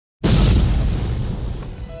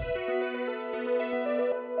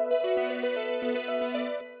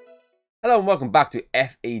Hello and welcome back to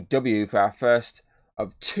FEW for our first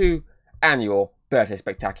of two annual birthday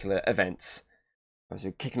spectacular events. As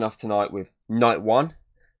we're kicking off tonight with night one,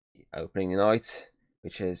 the opening night,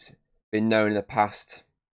 which has been known in the past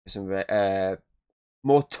for some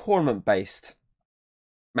more tournament-based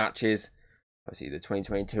matches. Obviously, the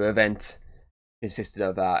 2022 event consisted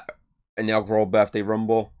of our inaugural birthday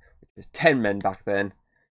rumble, which was 10 men back then,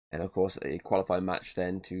 and of course a qualifying match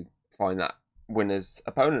then to find that winner's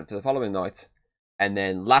opponent for the following night. And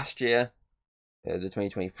then last year, the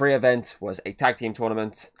 2023 event was a tag team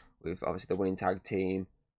tournament with obviously the winning tag team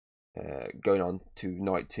going on to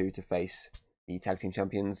night two to face the tag team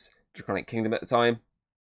champions, Draconic Kingdom at the time.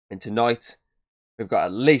 And tonight, we've got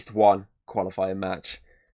at least one qualifying match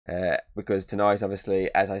because tonight, obviously,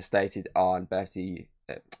 as I stated on Birthday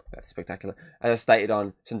Spectacular, as I stated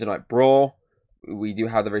on Sunday Night Brawl, we do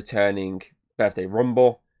have the returning Birthday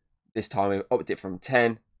Rumble. This time we upped it from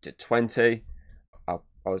 10 to 20. I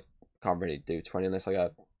can't really do 20 unless I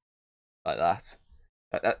go like that.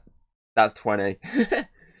 That's 20.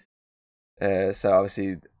 So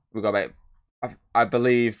obviously we've got about, I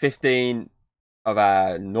believe, 15 of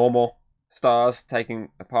our normal stars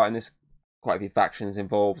taking a part in this. Quite a few factions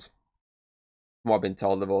involved. From what I've been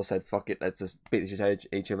told, they've all said, "Fuck it, let's just beat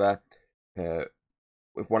each other."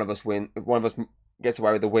 If one of us gets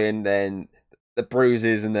away with the win, then the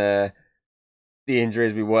bruises and the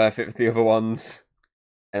injuries will be worth it for the other ones.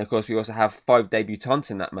 And of course, we also have 5 debutantes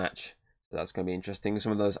in that match, so that's going to be interesting.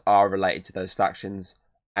 Some of those are related to those factions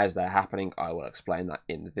as they're happening. I will explain that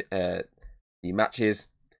in the matches.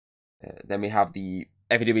 Then we have the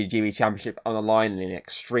FEW GB Championship on the line in an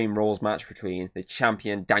Extreme Rules match between the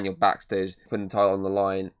champion Daniel Baxter, putting the title on the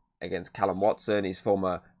line against Callum Watson, his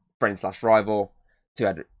former friend/rival. Two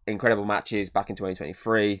had incredible matches back in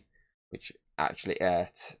 2023, which actually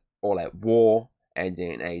at All Out War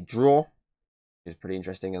ending in a draw, which is pretty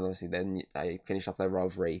interesting. And obviously then they finished off their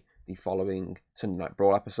rivalry the following Sunday Night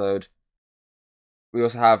Brawl episode. We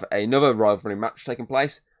also have another rivalry match taking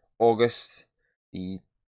place August, the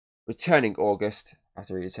returning August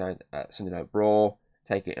after he returned at Sunday Night Brawl,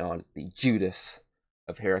 taking on the Judas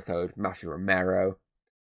of Hero Code, Matthew Romero.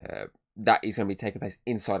 That is going to be taking place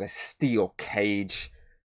inside a steel cage.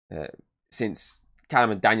 Since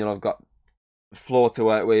Callum and Daniel have got the floor to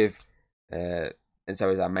work with, and so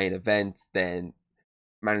is our main event, then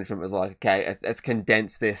management was like, okay, let's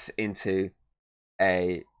condense this into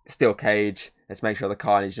a steel cage. Let's make sure the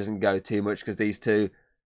carnage doesn't go too much because these two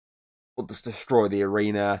will just destroy the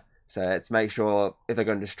arena. So let's make sure if they're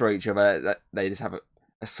going to destroy each other, that they just have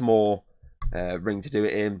a small ring to do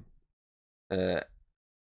it in.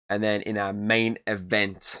 And then in our main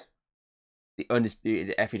event, the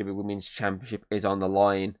Undisputed FEW Women's Championship is on the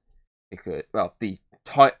line because, well,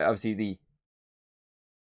 obviously the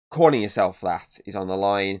calling yourself that is on the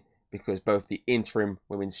line because both the Interim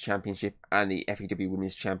Women's Championship and the FEW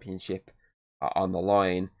Women's Championship are on the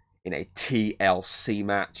line in a TLC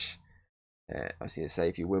match. Obviously, say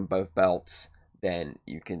if you win both belts, then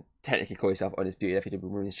you can technically call yourself Undisputed FEW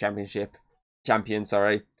Women's Champion,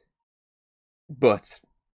 sorry. But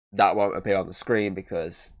that won't appear on the screen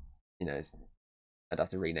because, you know, I'd have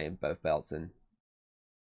to rename both belts and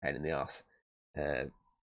pain in the ass. It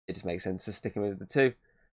just makes sense to stick with the two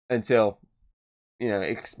until, you know,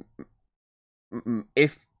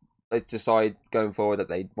 if they decide going forward that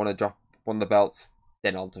they want to drop one of the belts,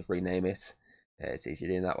 then I'll just rename it. It's easier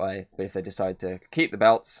doing that way. But if they decide to keep the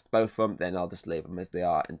belts, both of them, then I'll just leave them as they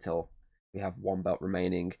are until we have one belt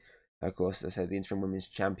remaining. Of course, as I said, the Interim Women's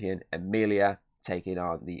Champion, Amelia, taking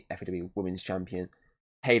on the FEW Women's Champion,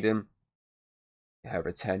 Hayden. Her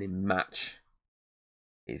returning match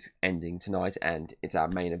is ending tonight, and it's our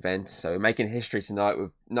main event. So we're making history tonight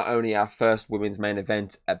with not only our first women's main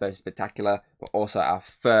event at Birthday Spectacular, but also our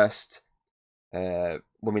first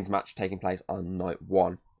women's match taking place on night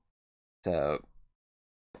one. So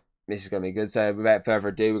this is going to be good. So without further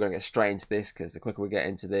ado, we're going to get straight into this because the quicker we get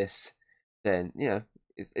into this, then, you know,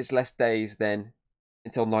 it's less days then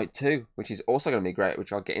until night two, which is also going to be great,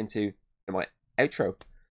 which I'll get into in my outro.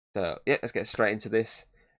 So yeah, let's get straight into this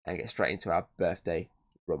and get straight into our birthday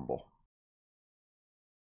rumble.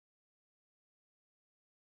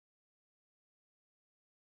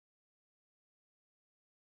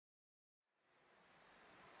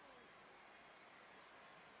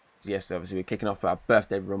 Yes, obviously we're kicking off our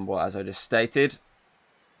birthday rumble as I just stated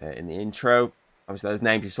in the intro. Obviously those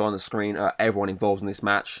names you saw on the screen are everyone involved in this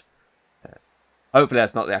match. Hopefully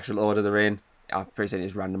that's not the actual order they're in. I'm pretty certain it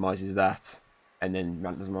just randomizes that and then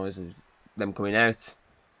randomizes them coming out.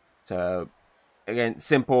 So again,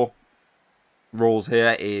 simple rules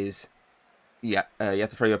here is you have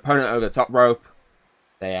to throw your opponent over the top rope.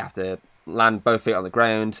 They have to land both feet on the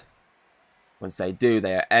ground. Once they do,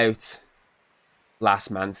 they are out.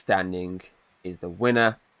 Last man standing is the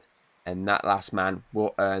winner. And that last man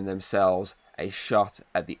will earn themselves a shot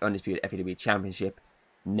at the Undisputed FEW Championship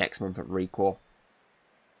next month at Recall.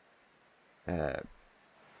 And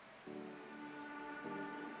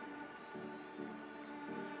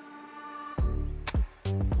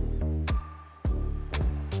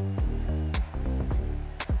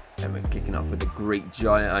we're kicking off with the Greek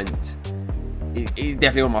Giant. He's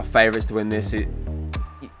definitely one of my favourites to win this.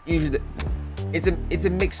 Usually, it's a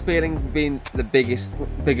mixed feeling being the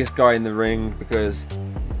biggest guy in the ring, because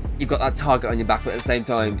you've got that target on your back, but at the same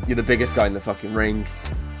time, you're the biggest guy in the fucking ring.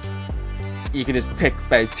 You can just pick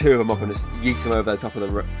about 2 of them up and just yeet them over the top of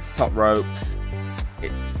the top ropes.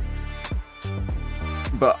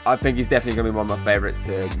 But I think he's definitely going to be one of my favourites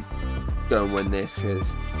to go and win this,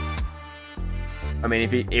 because I mean,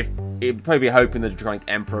 if he'd probably be hoping that the Draconic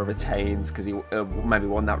Emperor retains, because he maybe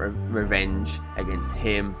won that revenge against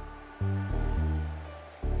him.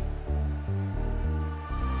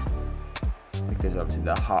 Because obviously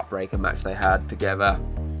the heartbreaker match they had together.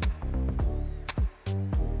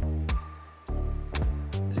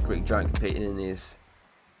 There's a Greek Giant competing in his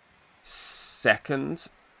second.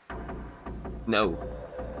 No,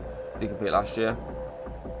 did he compete last year?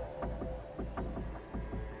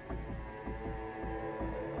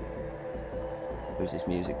 Who's this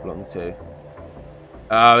music belong to?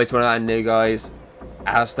 Oh, it's one of our new guys,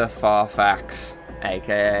 Asta Farfax,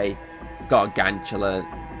 aka Gargantuan.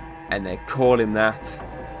 And they call him that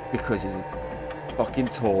because he's fucking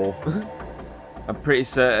tall. I'm pretty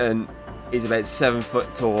certain he's about 7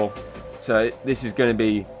 foot tall. So this is going to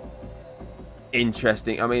be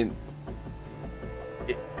interesting. I mean,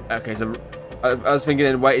 okay, so I was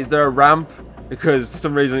thinking, wait, is there a ramp? Because for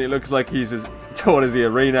some reason it looks like he's as tall as the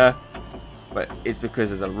arena. But it's because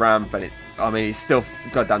there's a ramp, and I mean, he's still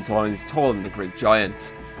goddamn tall, and he's taller than the Greek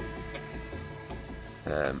Giant.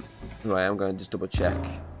 Anyway, I'm going to just double check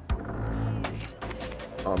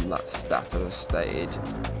on that stat I was stated.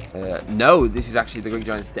 No, this is actually the Greek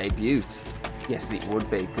Giant's debut. Yes, it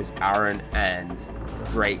would be, because Aaron and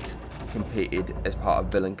Drake competed as part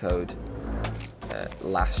of Villain Code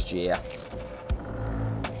last year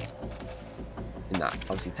in that,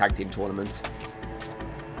 obviously, tag team tournament.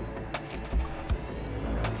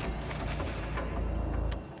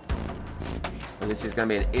 And this is going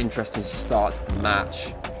to be an interesting start to the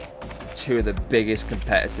match. 2 of the biggest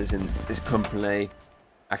competitors in this company.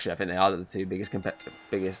 Actually, I think they are the 2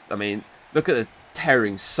 biggest. I mean, look at the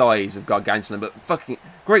towering size of Gargantuan, but fucking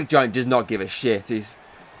Greek Giant does not give a shit. He's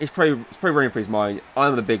probably running through his mind.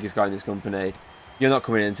 I'm the biggest guy in this company. You're not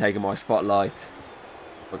coming in and taking my spotlight.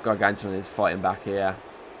 But Gargantuan is fighting back here.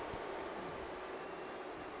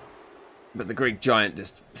 But the Greek Giant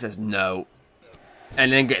just says no.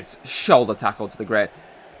 And then gets shoulder tackled to the ground.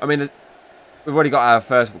 I mean, we've already got our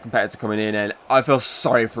first competitor coming in, and I feel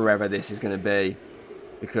sorry for whoever this is going to be,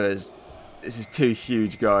 because this is 2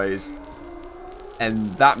 huge guys.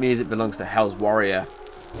 And that music belongs to Hell's Warrior.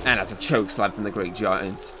 And that's a choke slam from the Greek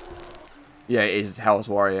Giant. Yeah, it is Hell's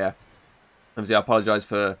Warrior. Obviously, I apologise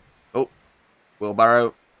for... Oh,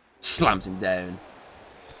 wheelbarrow. Slams him down.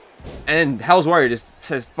 And Hell's Warrior just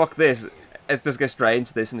says, fuck this. Let's just get straight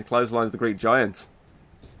into this, and clotheslines the Greek Giant.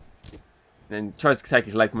 And then tries to take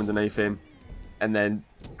his leg from underneath him. And then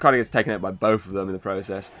kind of gets taken out by both of them in the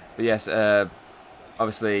process. But yes,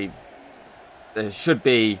 obviously, there should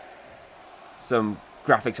be some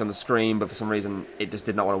graphics on the screen, but for some reason, it just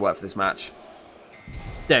did not want to work for this match.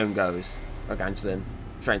 Down goes Gargantuan,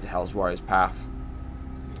 straight to Hell's Warrior's path.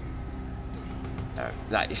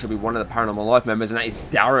 That should be one of the Paranormal Life members, and that is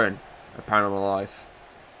Darren of Paranormal Life.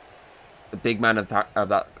 The big man of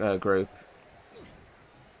that group.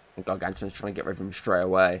 And Gargantuan's trying to get rid of him straight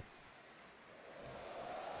away.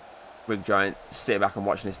 Greek Giant sitting back and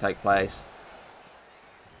watching this take place.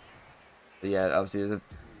 But yeah, obviously there's a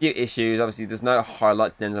few issues. Obviously there's no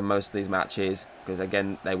highlights at the end of most of these matches, because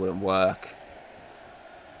again, they wouldn't work.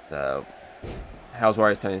 So, Hell's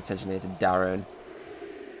Warrior's turning his attention here to Darren.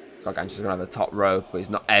 Gargantuan's going to have the top rope, but he's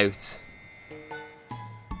not out.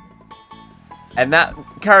 And that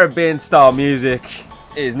Caribbean-style music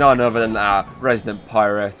is none other than our resident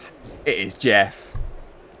pirate. It is Jeff.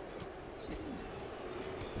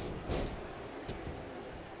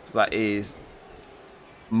 So that is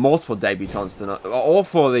multiple debutants tonight. All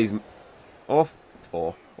 5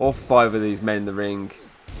 of these men in the ring.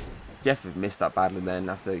 Jeff have missed that badly then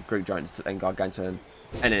after Greek Giants and Gargantuan.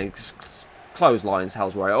 And then clotheslines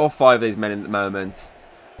Hell's Warrior. All 5 of these men in the moment.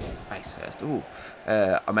 Face first. Ooh.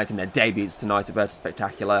 Are making their debuts tonight at Berta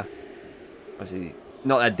Spectacular. Obviously,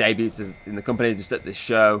 not their debuts in the company, just at this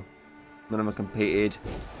show. None of them competed.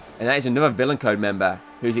 And that is another Villain Code member.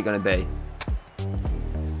 Who's it going to be?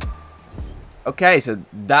 Okay, so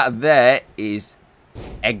that there is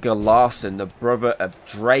Edgar Larson, the brother of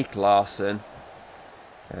Drake Larson.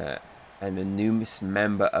 And the newest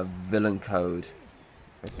member of Villain Code.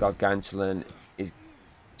 Gargantuan is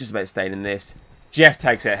just about staying in this. Jeff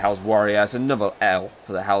takes out Hell's Warrior. It's another L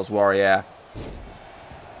for the Hell's Warrior.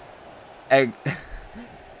 Edgar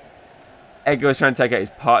was trying to take out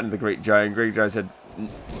his partner, the Greek Giant. Greek Giant said,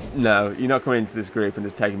 no, you're not coming into this group, and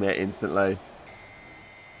just taking me out instantly.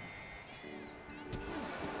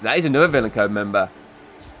 That is another Villain Code member.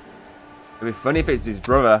 It'd be funny if it's his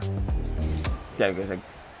brother. There goes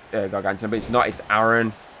Gargantuan, but it's not. It's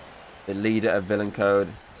Aaron, the leader of Villain Code.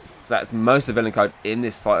 So that's most of Villain Code in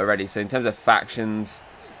this fight already. So in terms of factions,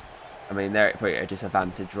 I mean, they're at a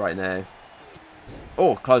disadvantage right now.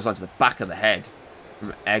 Oh, clothesline to the back of the head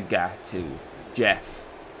from Edgar to Jeff.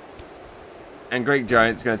 And Greek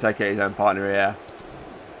Giant's going to take out his own partner here.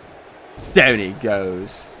 Down he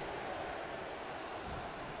goes.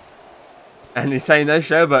 And he's saying no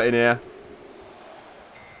showboat in here.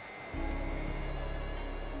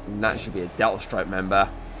 And that should be a Delta Strike member.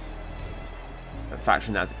 A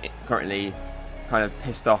faction that's currently kind of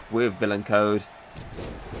pissed off with Villain Code.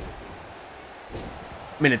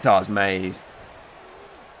 Minotaur's Maze.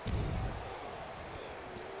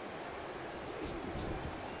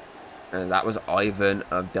 And that was Ivan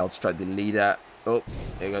of Delta Strike, the leader. Oh,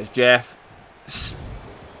 there goes Jeff.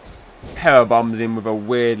 Power bombs in with a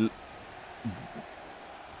weird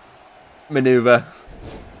maneuver.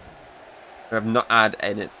 We have not had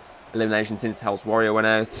an elimination since Hell's Warrior went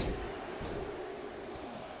out.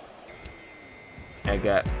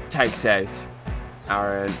 Edgar takes out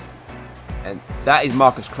Aaron. And that is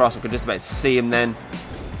Marcus Cross. I could just about see him then.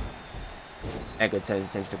 Edgar turns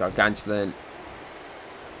attention to Gargantuan.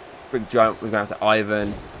 Big Giant was going after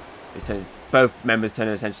Ivan. Both members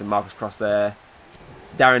turning attention to Marcus Cross there.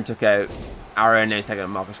 Darren took out Aaron. Now he's taking out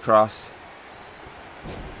Marcus Cross.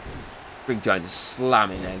 Big Giant just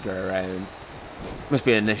slamming Edgar around. Must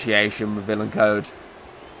be an initiation with Villain Code.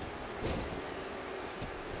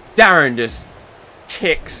 Darren just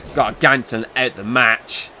kicks Gargantuan out the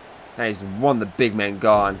match. Now he's one of the big men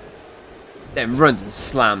gone. Then runs and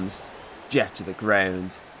slams Jeff to the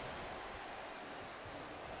ground.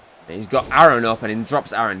 And he's got Aaron up and he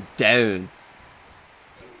drops Aaron down.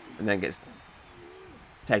 And then gets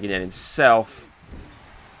taken in himself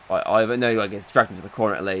by Ivan. No, he gets dragged into the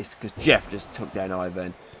corner at least, because Jeff just took down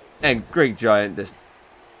Ivan. And Greek Giant just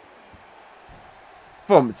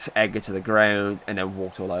bumped Edgar to the ground and then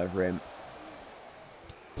walked all over him.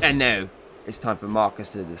 And now it's time for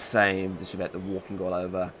Marcus to do the same, just about the walking all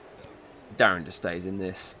over. Darren just stays in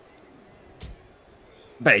this.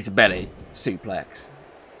 Belly to belly suplex.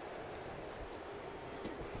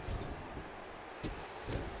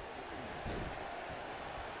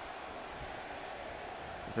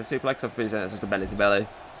 It's a suplex, I'm pretty sure it's just a belly to belly.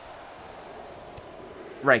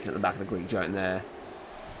 Raking at the back of the Greek Giant there.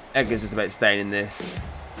 Edgar's just about staying in this.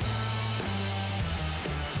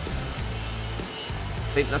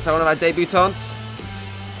 I think that's one of our debutants.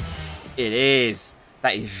 It is.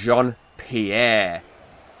 That is Jean-Pierre,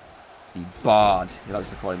 the Bard, he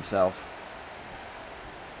likes to call himself.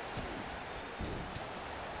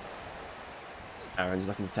 Aaron's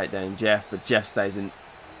looking to take down Jeff, but Jeff stays in.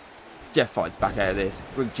 Jeff fights back out of this.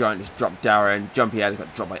 Greek Giant just dropped Darren. Jean-Pierre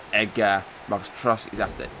got dropped by Edgar. Marcus Cross is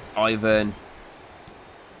after Ivan.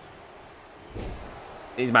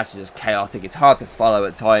 These matches are just chaotic. It's hard to follow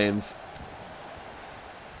at times.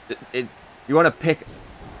 You want to pick.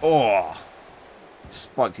 Oh,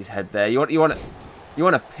 spiked his head there. You want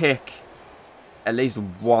to pick at least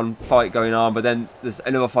one fight going on, but then there's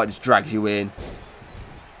another fight just drags you in.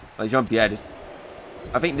 Like Jean-Pierre just,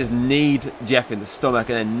 I think, just need Jeff in the stomach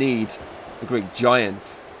and then need the Greek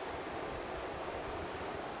Giants.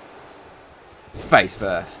 Face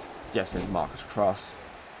first. Jeff sends Marcus Cross.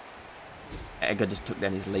 Edgar just took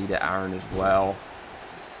down his leader, Aaron, as well.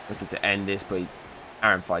 Looking to end this, but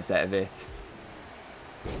Aaron fights out of it.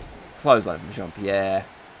 Clothesline from Jean-Pierre.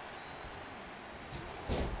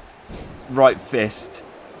 Right fist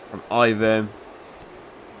from Ivan.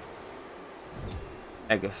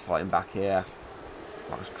 Edgar fighting back here.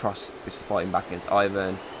 Marcus Cross is fighting back against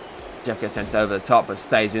Ivan. Jeff gets sent over the top, but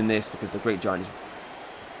stays in this because the Greek Giant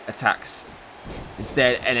attacks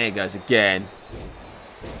instead. And there it goes again.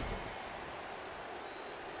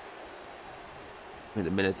 With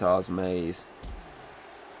the Minotaur's Maze.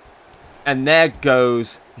 And there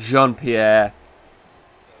goes Jean-Pierre.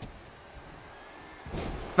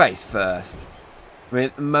 Face first. I mean,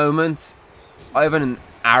 at the moment, Ivan and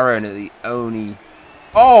Aaron are the only...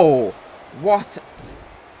 Oh! What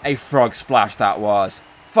a frog splash that was.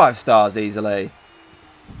 5 stars easily.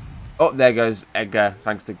 Oh, there goes Edgar,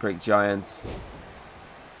 thanks to Greek Giants.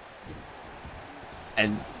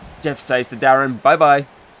 And Jeff says to Darren, bye-bye.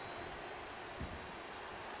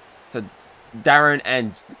 So Darren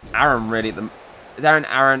and Aaron really... Darren,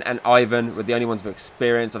 Aaron and Ivan were the only ones with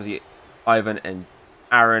experience. Obviously, Ivan and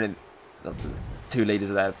Aaron, and the 2 leaders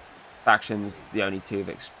of their factions, the only 2 with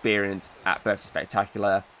experience at Birthday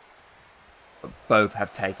Spectacular. But both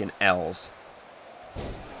have taken L's.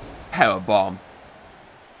 Power bomb.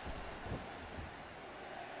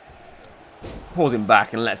 Pulls him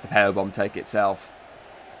back and lets the power bomb take itself.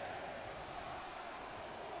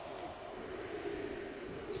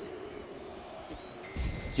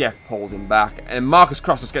 Jeff pulls him back, and Marcus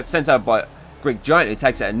Cross gets sent out by Greek Giant, who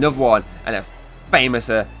takes out another one, and a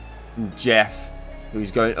famouser Jeff,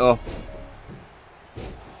 who's going up,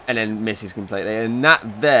 and then misses completely. And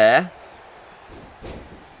that there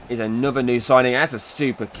is another new signing. That's a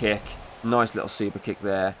super kick. Nice little super kick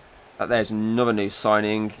there. That there's another new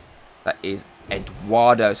signing. That is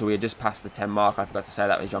Eduardo. So we had just passed the 10 mark. I forgot to say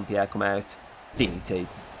that when Jean-Pierre come out.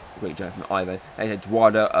 DDT's Greek Giant from Ivan. There's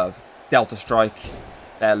Eduardo of Delta Strike.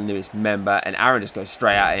 Their newest member. And Aaron just goes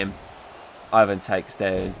straight at him. Ivan takes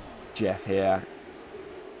down Jeff here.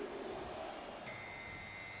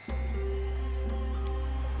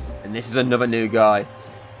 And this is another new guy.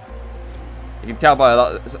 You can tell by a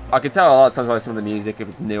lot. I can tell a lot of times by some of the music if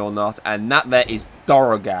it's new or not. And that there is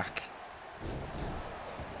Dorogak.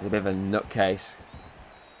 He's a bit of a nutcase.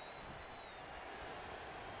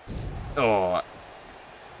 Oh,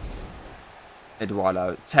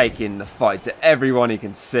 Eduardo taking the fight to everyone he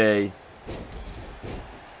can see,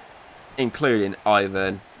 including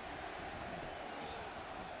Ivan.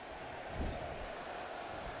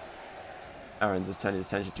 Aaron's just turning his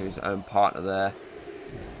attention to his own partner there.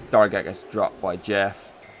 Dorogak gets dropped by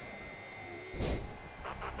Jeff.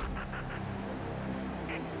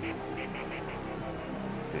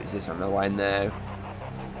 Who's this on the way now?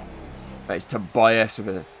 But it's Tobias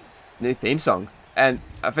with a new theme song. And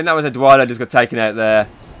I think that was Eduardo just got taken out there.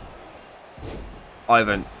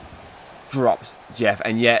 Ivan drops Jeff,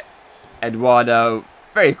 and yet Eduardo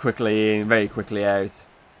very quickly in, very quickly out.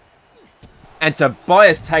 And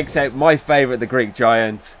Tobias takes out my favourite, the Greek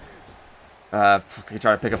Giant. I'm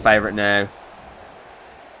trying to pick a favourite now.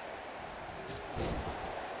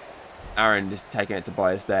 Aaron just taking out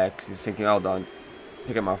Tobias there because he's thinking, hold on.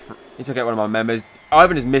 He took out one of my members.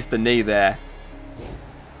 Ivan has missed the knee there.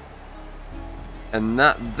 And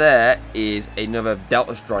that there is another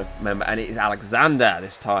Delta Strike member, and it is Alexander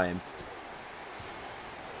this time.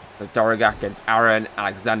 So Dorogak against Aaron,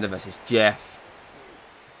 Alexander versus Jeff.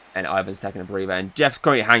 And Ivan's taking a breather, and Jeff's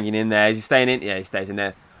currently hanging in there. Is he staying in? Yeah, he stays in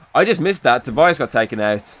there. I just missed that. Tobias got taken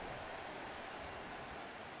out.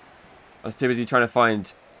 I was too busy trying to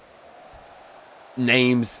find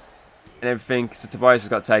names and everything, so Tobias has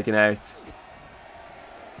got taken out.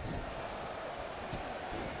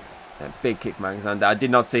 A big kick from Alexander. I did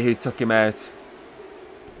not see who took him out.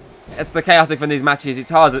 It's the chaotic from these matches. It's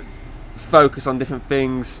hard to focus on different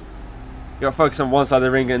things. You got to focus on one side of the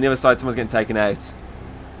ring, and on the other side someone's getting taken out.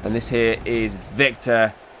 And this here is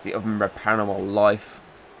Victor, the other member of Paranormal Life.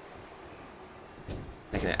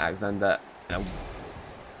 Taking out Alexander. And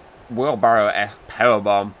a wheelbarrow-esque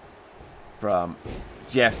powerbomb from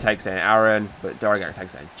Jeff takes down Aaron, but Dorogak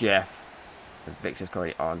takes down Jeff. And Victor's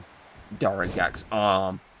currently on Dorogak's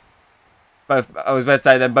arm. Both, I was about to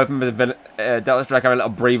say then, both members of Delta Strike have a little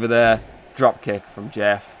breather there. Drop kick from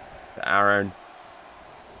Jeff to Aaron.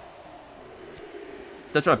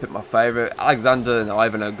 Still trying to pick my favourite. Alexander and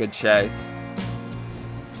Ivan are a good shout.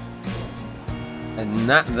 And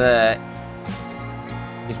that there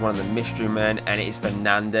is one of the mystery men, and it is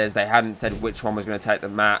Fernandez. They hadn't said which one was going to take the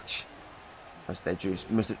match. I think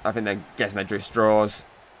they're guessing they drew straws.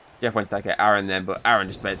 Jeff went to take out Aaron then, but Aaron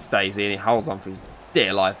just about stays in. He holds on for his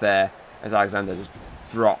dear life there as Alexander just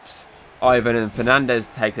drops Ivan, and Fernandez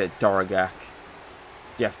takes out Dorogak.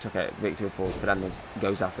 Jeff took out Victor before Fernandez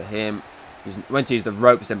goes after him. He went to use the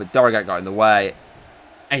ropes then, but Dorogak got in the way.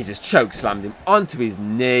 And he just choke slammed him onto his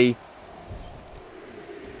knee.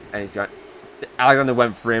 And he's going. Alexander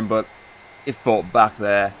went for him, but he fought back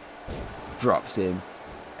there. Drops him.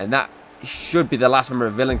 And that should be the last member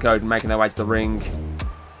of Villain Code making their way to the ring.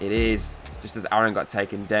 It is. Just as Aaron got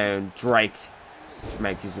taken down, Drake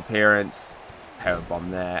makes his appearance. Powerbomb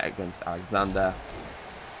there against Alexander.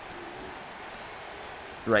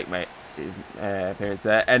 Drake his appearance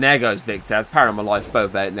there. And there goes Victor. It's Paranormal Life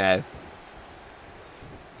both out now.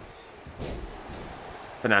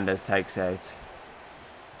 Fernandez takes out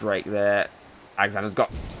Drake there. Alexander's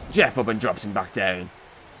got Jeff up and drops him back down.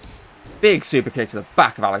 Big super kick to the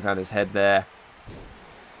back of Alexander's head there.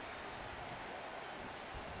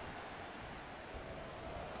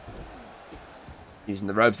 Using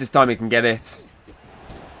the ropes. This time he can get it.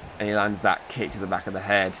 And he lands that kick to the back of the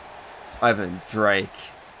head. Ivan and Drake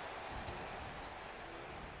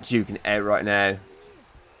duking it out right now.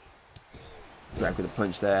 Drake with a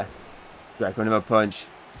punch there. Drake with another punch.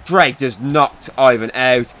 Drake just knocked Ivan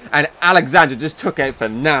out. And Alexander just took out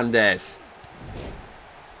Fernandez.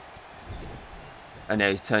 And now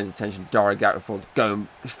he's turned his attention to Dorigat before going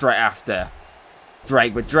straight after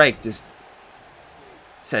Drake. But Drake just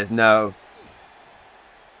says no.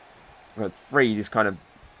 Got three, just kind of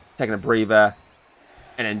taking a breather.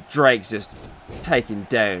 And then Drake's just taking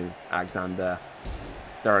down Alexander.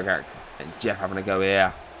 Dorigat and Jeff having a go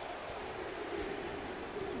here.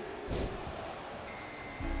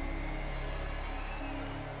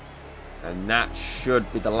 And that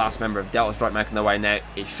should be the last member of Delta Strike making their way now.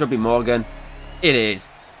 It should be Morgan. It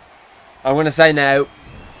is. I'm going to say now,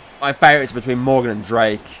 my favourites between Morgan and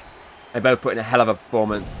Drake. They both put in a hell of a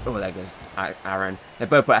performance. Oh, there goes Aaron. They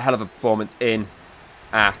both put a hell of a performance in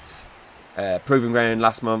at Proving Ground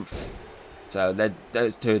last month. So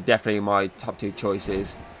those two are definitely my top two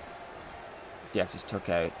choices. Jeff just took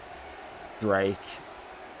out Drake.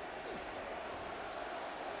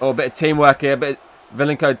 Oh, a bit of teamwork here. A bit of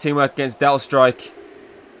Villain Code teamwork against Delta Strike.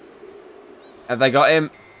 Have they got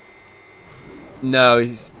him? No,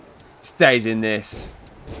 he stays in this.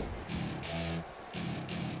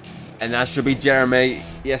 And that should be Jeremy.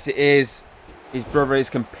 Yes, it is. His brother is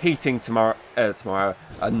competing tomorrow.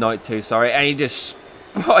 Night 2, sorry. And he just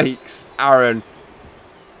spikes Aaron.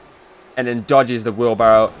 And then dodges the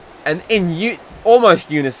wheelbarrow. And in almost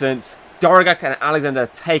unison, Dorigat and Alexander are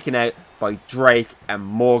taken out by Drake and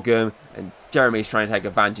Morgan. And Jeremy's trying to take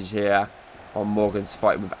advantage here on Morgan's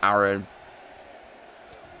fighting with Aaron.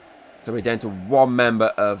 So we're down to one member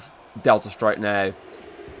of Delta Strike now.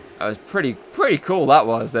 That was pretty cool, that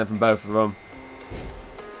was, then, from both of them.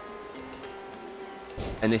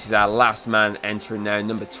 And this is our last man entering now,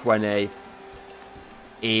 number 20,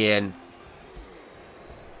 Ian.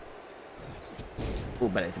 Oh,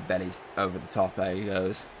 belly to bellies over the top. There he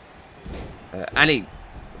goes. And he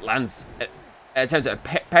lands, attempts at a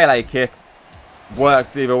Pele kick.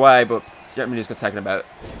 Worked either way, but Jeremy just got taken about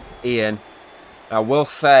Ian. I will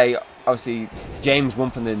say, obviously, James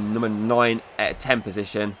won from the number 9 out of 10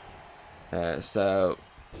 position. So,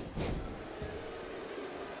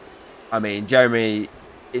 I mean, Jeremy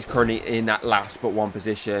is currently in that last but one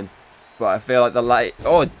position. But I feel like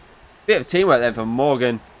bit of teamwork then from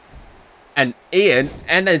Morgan and Ian.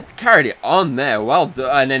 And then carried it on there. Well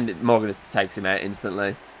done. And then Morgan just takes him out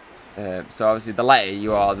instantly. So, obviously, the later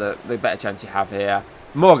you are, the better chance you have here.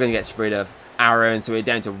 Morgan gets rid of Aaron. So, we're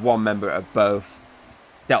down to one member of both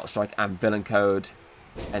Delta Strike and Villain Code.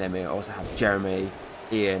 And then we also have Jeremy,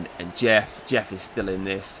 Ian, and Jeff. Jeff is still in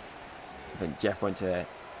this. I think Jeff went to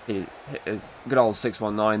his good old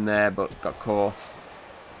 619 there, but got caught.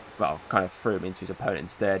 Well, kind of threw him into his opponent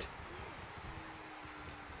instead.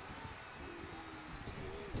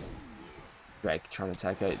 Drake trying to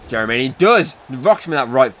take out Jeremy, and he does! He rocks him in that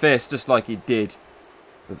right fist, just like he did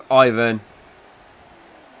with Ivan.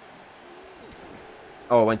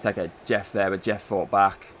 Oh, I went to take out Jeff there, but Jeff fought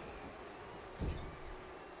back.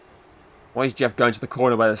 Why is Jeff going to the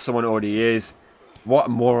corner where there's someone already is? What a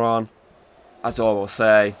moron. That's all I will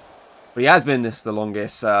say. But he has been this the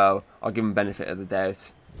longest, so I'll give him benefit of the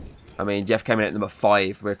doubt. I mean, Jeff came in at number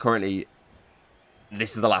 5. We're currently...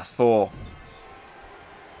 This is the last 4.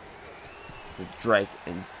 So Drake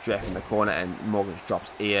and Jeff in the corner, and Morgan just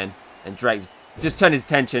drops Ian. And Drake just turned his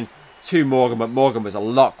attention to Morgan, but Morgan was a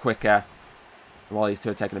lot quicker. While these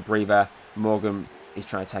two are taking a breather, Morgan is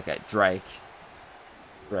trying to take out Drake.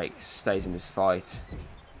 Drake stays in this fight.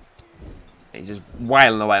 He's just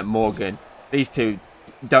wailing away at Morgan. These two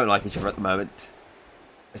don't like each other at the moment,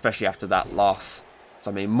 especially after that loss.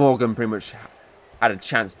 So, I mean, Morgan pretty much had a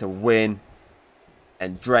chance to win,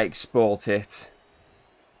 and Drake spoilt it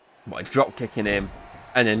by drop kicking him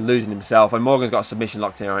and then losing himself. And Morgan's got a submission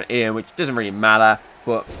locked in on Ian, which doesn't really matter,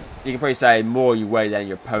 but you can probably say the more you weigh down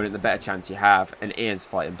your opponent, the better chance you have. And Ian's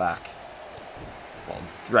fighting back. Well,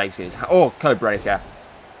 Drake's in his... Oh, code breaker.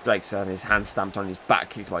 Drake's having his hand stamped on his back,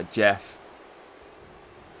 kicked by Jeff.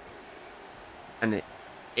 And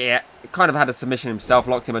it kind of had a submission himself,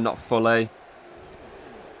 locked him, but not fully.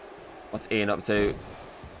 What's Ian up to?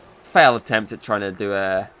 Failed attempt at trying to do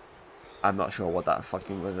a I'm not sure what that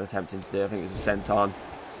fucking was attempting to do. I think it was a senton.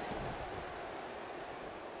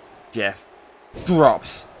 Jeff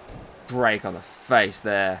drops Drake on the face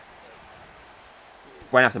there.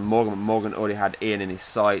 Went after Morgan, but Morgan already had Ian in his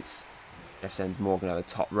sights. Jeff sends Morgan over the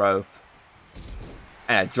top rope.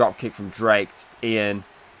 And a drop kick from Drake to Ian.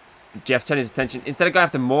 Jeff turned his attention, instead of going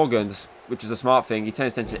after Morgan's, which is a smart thing, he turned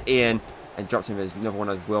his attention to Ian and dropped him as another one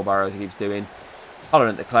of those wheelbarrows he keeps doing.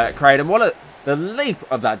 Hollering at the crate. And what the leap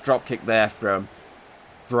of that drop kick there from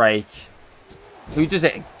Drake, who does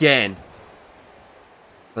it again.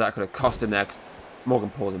 But that could have cost him there because Morgan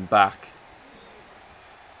pulls him back.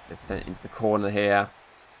 Gets sent into the corner here.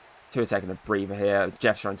 Two are taking a breather here.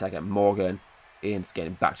 Jeff's trying to take out Morgan. Ian's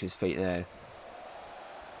getting back to his feet now.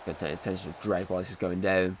 Going to turn his attention to Drake while this is going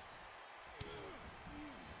down.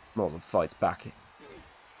 Morgan fights back.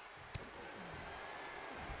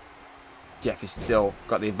 Jeff has still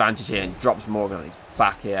got the advantage here and drops Morgan on his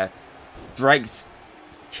back here. Drake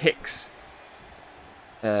kicks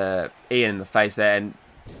Ian in the face there, and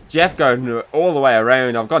Jeff going all the way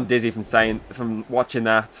around. I've gone dizzy from watching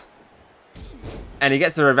that. And he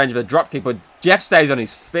gets the revenge of the dropkick, but Jeff stays on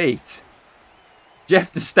his feet.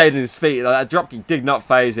 Jeff just stayed on his feet. That dropkick did not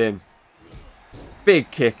phase him. Big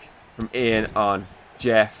kick from Ian on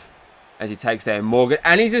Jeff as he takes down Morgan.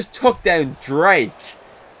 And he just took down Drake.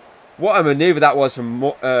 What a maneuver that was from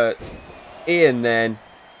Ian then.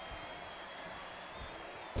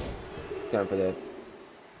 Going for the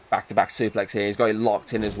back-to-back suplex here. He's got it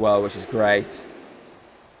locked in as well, which is great.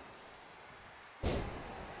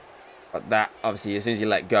 But that, obviously, as soon as you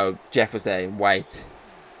let go, Jeff was there in wait.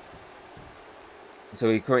 So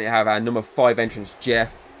we currently have our number 5 entrance,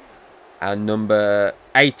 Jeff. Our number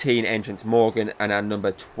 18 entrance, Morgan. And our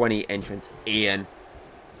number 20 entrance, Ian.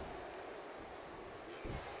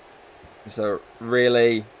 So,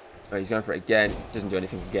 really... Oh, he's going for it again. Doesn't do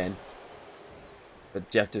anything again. But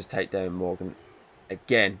Jeff does take down Morgan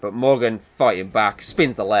again. But Morgan fighting back.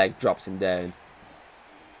 Spins the leg. Drops him down.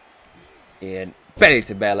 Ian, belly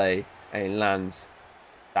to belly. And he lands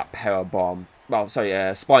that power bomb. Well,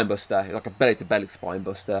 sorry, spine buster. Like a belly to belly spine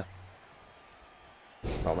buster.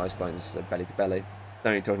 Well, most spines are belly to belly.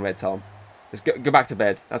 Don't need talking about Tom. Just go back to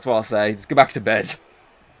bed. That's what I'll say. Just go back to bed.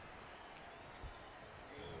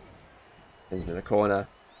 He's in the corner.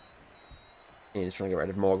 He's trying to get rid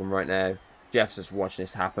of Morgan right now. Jeff's just watching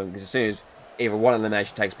this happen because as soon as either one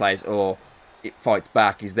elimination takes place or it fights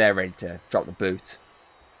back, he's there ready to drop the boot.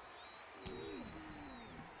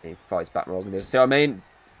 He fights back, Morgan does. See what I mean?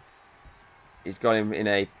 He's got him in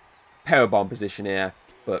a powerbomb position here,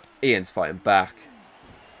 but Ian's fighting back.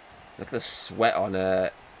 Look at the sweat on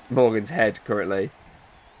Morgan's head currently.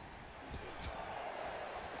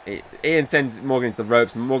 Ian sends Morgan into the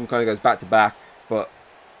ropes, and Morgan kind of goes back to back, but...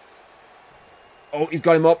 Oh, he's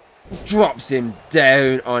got him up. Drops him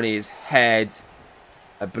down on his head.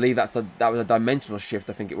 I believe that was a dimensional shift,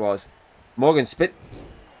 I think it was. Morgan spit...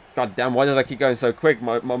 God damn, why did I keep going so quick?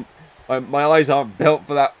 My eyes aren't built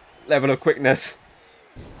for that level of quickness.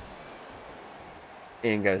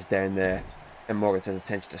 Ian goes down there, and Morgan turns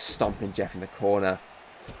attention to stomping Jeff in the corner.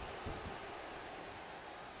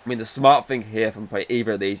 I mean, the smart thing here from play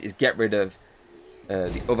either of these is get rid of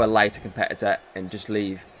the other later competitor and just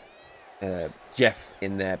leave Jeff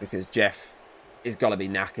in there because Jeff is got to be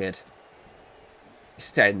knackered. He's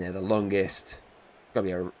staying there the longest. Got to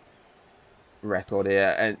be a record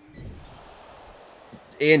here. And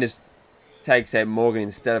Ian just takes out Morgan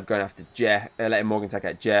instead of going after Jeff, letting Morgan take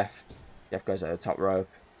out Jeff. Jeff goes over the top rope.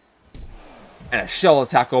 And a shoulder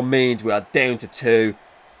tackle means we are down to 2.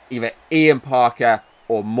 Either Ian Parker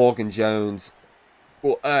or Morgan Jones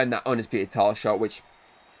will earn that undisputed title shot, which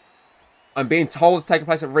I'm being told is taking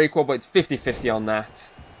place at Recoil, but it's 50-50 on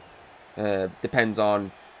that. Depends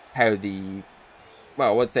on how the... Well,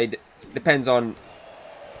 I would say depends on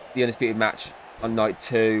the undisputed match on night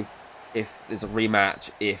 2. If there's a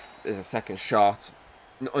rematch, if there's a second shot.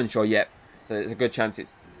 Not unsure yet. So there's a good chance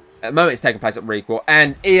it's... At the moment it's taking place at Recoil.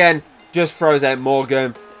 And Ian just throws out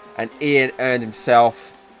Morgan. And Ian earned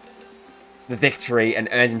himself the victory and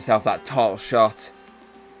earned himself that title shot.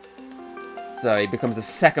 So he becomes the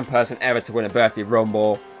second person ever to win a birthday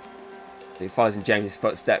rumble. So he follows in James's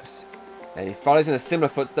footsteps. And he follows in a similar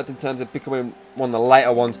footstep in terms of becoming one of the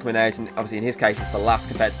later ones coming out. And obviously in his case it's the last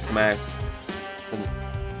competitor to come out. So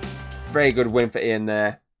very good win for Ian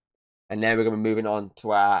there. And now we're going to be moving on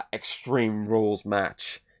to our Extreme Rules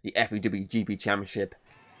match. The FEWGP Championship.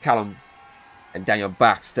 Callum and Daniel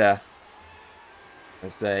Baxter. I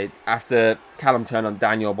say, after Callum turned on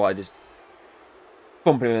Daniel by just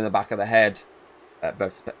bumping him in the back of the head.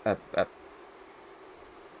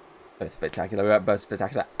 Spectacular. We're at both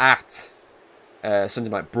Spectacular at Sunday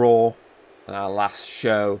Night Brawl on our last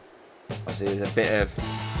show. Obviously, there's a bit of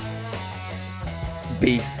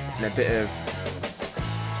beef and a bit of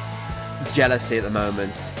jealousy at the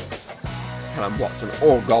moment. Callum Watson,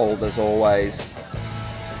 all gold as always.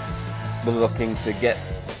 We're looking to get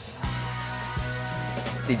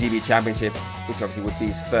the GB Championship, which obviously would be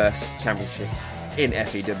his first championship in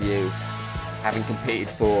FEW, having competed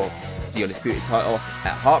for the Undisputed title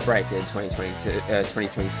at Heartbreaker in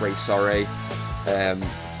 2023. Sorry.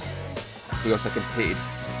 He also competed,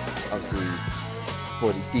 obviously,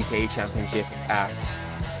 for the DKE Championship at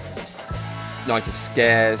Night of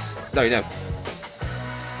Scares. No.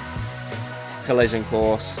 Collision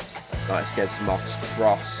Course. Night of Scares from Marcus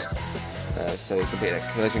Cross. So he completed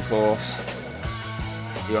at Collision Course.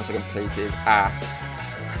 He also completed at...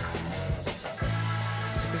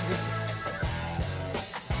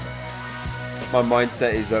 My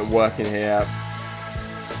mindset is working here.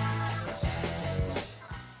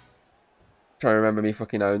 Trying to remember my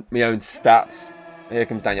own stats. Here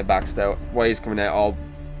comes Daniel Baxter. While he's coming out,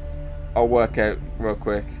 I'll work out real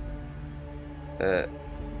quick.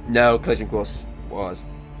 No, Collision Course was.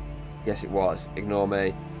 Yes, it was. Ignore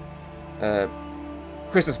me.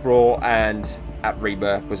 Christmas Brawl and at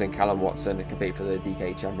Rebirth was in Callum Watson to compete for the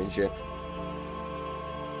DK Championship.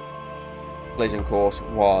 Collision Course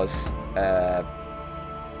was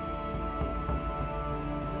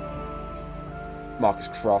Marcus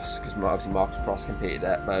Cross, because obviously Marcus Cross competed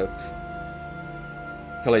at both.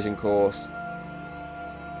 Collision Course,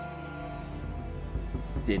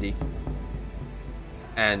 Diddy,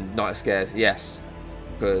 and Night of Scares, yes,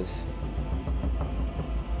 because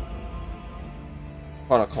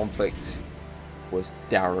Final Conflict was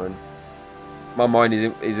Darren. My mind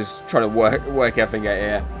is just trying to work everything out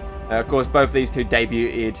here. Of course, both these two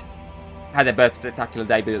had their Birth Spectacular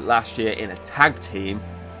debut last year in a tag team,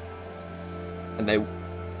 and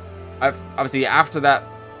obviously after that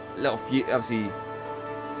little feud, obviously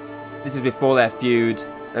this is before their feud.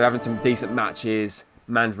 They're having some decent matches.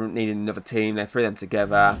 Management needed another team. They threw them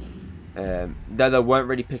together. Though they weren't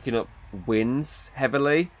really picking up wins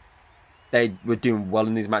heavily, they were doing well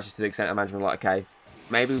in these matches to the extent that management were like, okay,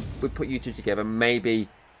 maybe we put you two together. Maybe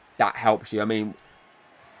that helps you. I mean,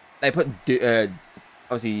 they put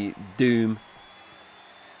obviously Doom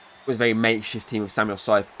was a very makeshift team with Samuel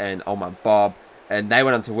Scythe and Old Man Bob, and they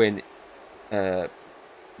went on to win both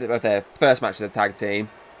their first match of the tag team,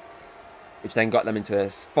 which then got them into a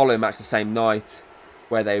following match the same night,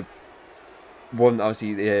 where they won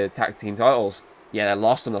obviously the tag team titles. Yeah, they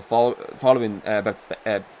lost on the following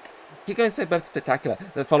keep going to say Birth Spectacular,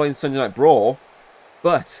 the following Sunday Night Brawl,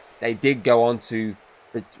 but they did go on to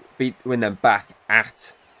win them back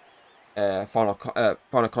at Final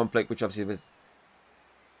Conflict, which obviously was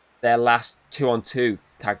their last 2-on-2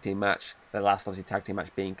 tag team match. Their last obviously tag team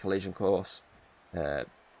match being Collision Course,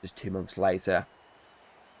 just 2 months later.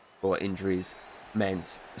 But injuries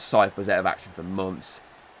meant Scythe was out of action for months,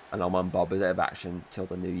 and Old Man Bob was out of action till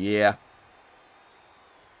the new year.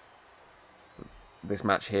 This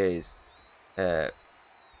match here is, I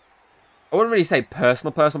wouldn't really say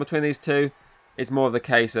personal between these two. It's more of the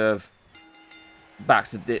case of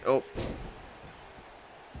Baxter did. Oh,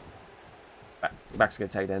 Baxter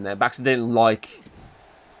got taken down there. Baxter didn't like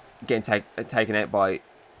getting taken out by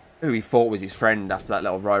who he thought was his friend after that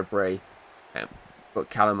little rivalry.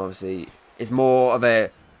 But Callum obviously is more of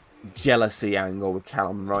a jealousy angle with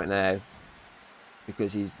Callum right now,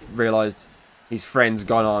 because he's realised his friend's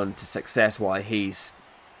gone on to success while he's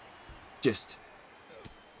just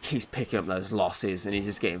keeps picking up those losses, and he's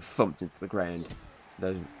just getting thumped into the ground.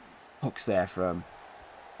 Those hooks there from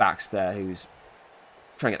Baxter, who's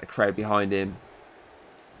trying to get the crowd behind him.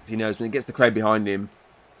 He knows when he gets the crowd behind him,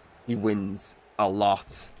 he wins a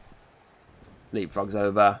lot. Leapfrogs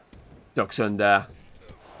over, ducks under,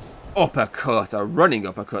 uppercut, a running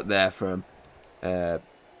uppercut there from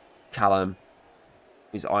Callum,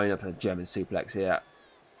 who's eyeing up a German suplex here,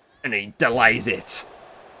 and he delays it.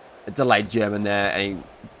 A delayed German there, and he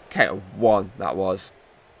KO1 that was.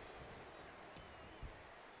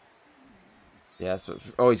 Yeah, so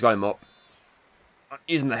he's got him up,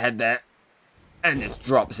 using the head there, and just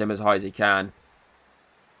drops him as high as he can.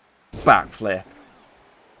 Backflip.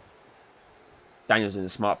 Daniel's in the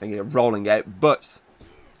smart thing here, rolling out, but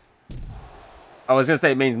I was going to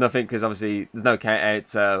say it means nothing because obviously there's no count out,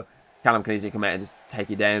 so Callum can easily come out and just take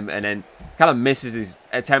you down, and then Callum misses his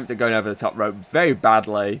attempt at going over the top rope very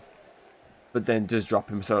badly, but then does drop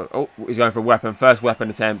him. So, he's going for a weapon, first weapon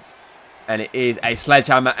attempt, and it is a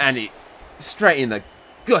sledgehammer, and it straight in the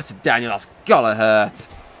gut of Daniel. That's gotta hurt,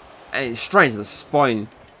 and it's straight into the spine.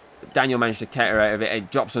 But Daniel managed to counter out of it and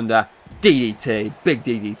drops under. DDT. Big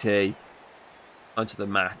DDT. Onto the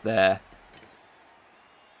mat there.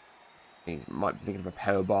 He might be thinking of a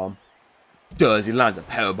powerbomb. Does. He lands a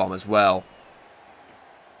powerbomb as well.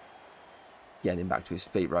 Getting him back to his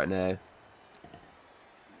feet right now.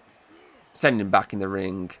 Sending him back in the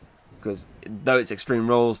ring. Because though it's Extreme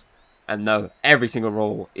Rules, and though every single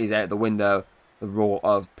rule is out the window, the rule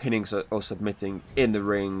of pinning or submitting in the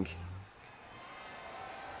ring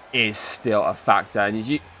is still a factor. And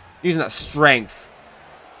he's using that strength.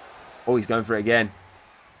 Oh, he's going for it again.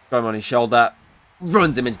 Got him on his shoulder.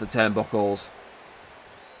 Runs him into the turnbuckles.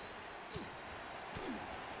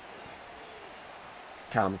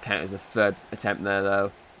 Callum counters the third attempt there,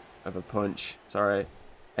 though. Of a punch. Sorry.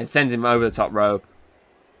 And sends him over the top rope.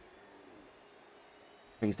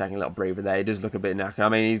 I think he's taking a little breather there. He does look a bit knackered. I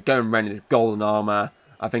mean, he's going around in his golden armor.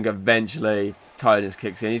 I think eventually tiredness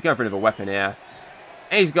kicks in. He's going for another weapon here.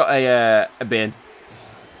 And he's got a bin.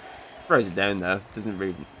 Throws it down, though. Doesn't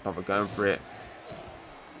really bother going for it.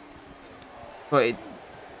 But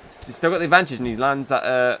he's still got the advantage, and he lands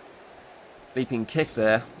that leaping kick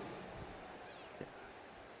there.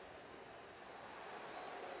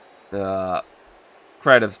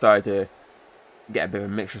 Crowd have started to get a bit of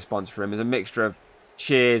a mixed response for him. There's a mixture of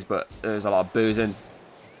cheers, but there's a lot of boozing.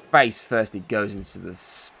 Face first, he goes into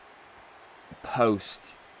this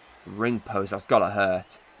ring post. That's gotta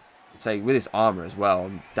hurt. So with his armor as well,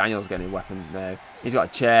 Daniel's getting a weapon now. He's got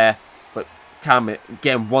a chair, but Callum,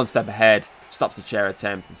 getting one step ahead, stops the chair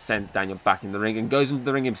attempt and sends Daniel back in the ring and goes into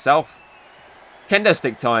the ring himself. Kendo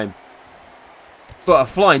stick time. But a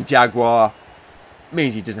flying Jaguar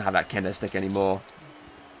means he doesn't have that kendo stick anymore.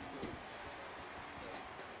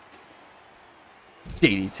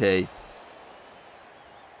 DDT.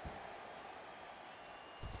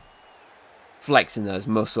 Flexing those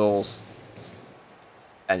muscles.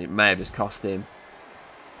 And it may have just cost him.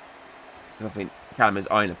 Because I think Callum is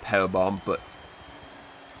eyeing a powerbomb, but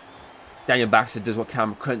Daniel Baxter does what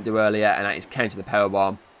Callum couldn't do earlier, and that is counter the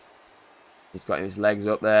powerbomb. He's got his legs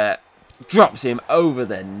up there. Drops him over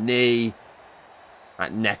the knee.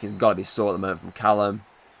 That neck has got to be sore at the moment from Callum.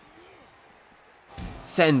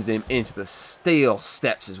 Sends him into the steel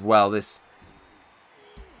steps as well. These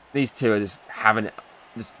two are just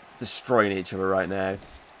just destroying each other right now.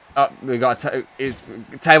 Oh, we got a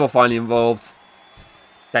table finally involved.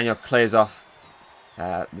 Daniel clears off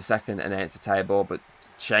the second announcer table, but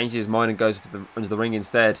changes his mind and goes for under the ring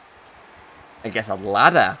instead. I guess a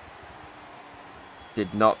ladder.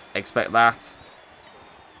 Did not expect that.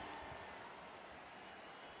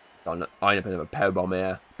 Got a bit of a powerbomb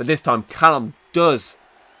here. But this time, Callum does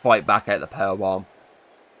fight back out the powerbomb.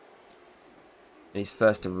 And he's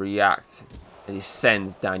first to react as he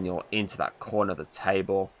sends Daniel into that corner of the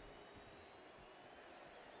table.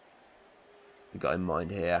 You got in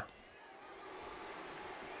mind here.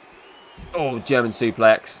 Oh, German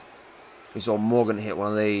suplex. We saw Morgan hit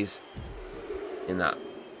one of these in that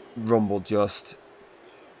rumble just.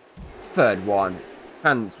 Third one.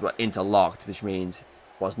 Hands were interlocked, which means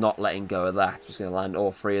was not letting go of that. Was going to land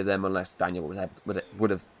all three of them unless Daniel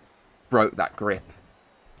would have broke that grip.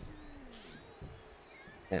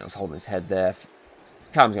 Daniel's holding his head there.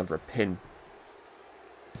 Callum's going for a pin.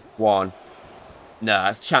 One. No,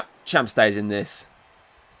 it's champ stays in this.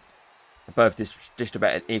 Both dished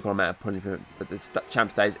about an equal amount of punishment, but the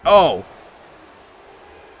champ stays. Oh!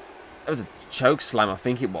 That was a choke slam, I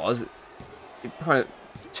think it was.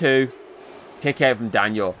 Two. Kick out from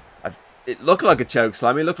Daniel. It looked like a choke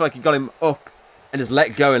slam. It looked like he got him up and just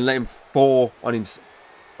let go and let him fall on him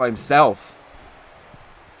by himself.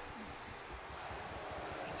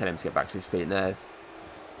 He's telling him to get back to his feet now.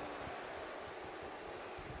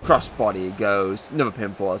 Crossbody he goes. Another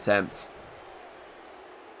pinfall attempt.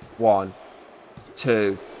 1,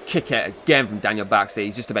 2. Kick out again from Daniel Baxter.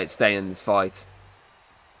 He's just about staying in this fight.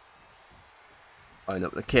 Line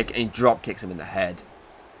up the kick and he drop kicks him in the head.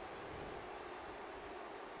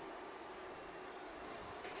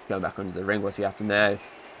 Going back under the ring. What's he after now?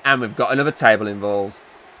 And we've got another table involved.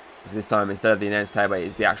 So this time, instead of the announce table,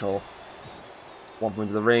 it's the actual one from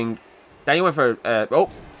under the ring. Daniel went for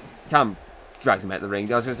Cam drags him out of the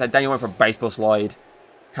ring. I was going to say Daniel went for a baseball slide.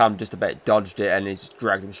 Cam just about dodged it and he's just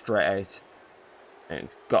dragged him straight out. And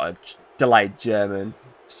he's got a delayed German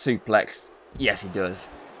suplex. Yes, he does.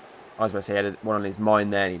 I was about to say he had one on his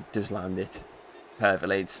mind there and he does land it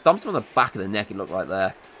perfectly. It stomps him on the back of the neck, it looked like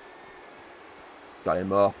there. Got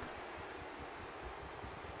him up.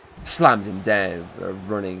 Slams him down with a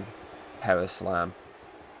running power slam.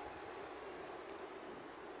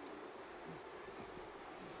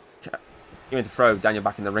 He went to throw Daniel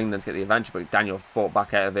back in the ring then to get the advantage, but Daniel fought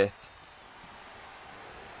back out of it.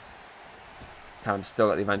 Callum still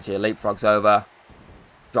got the advantage here. Leapfrogs over.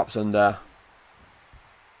 Drops under.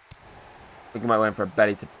 I think he might have went for a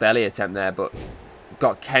belly-to-belly attempt there, but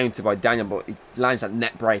got countered by Daniel, but he lands that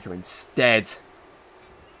net breaker instead.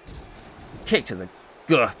 Kick to the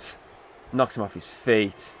gut. Knocks him off his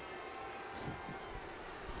feet.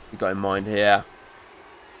 He's got in mind here.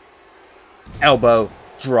 Elbow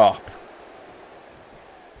drop.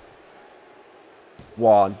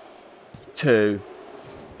 1, 2.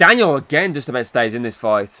 Daniel again just about stays in this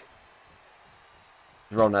fight.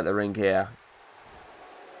 He's rolling out the ring here.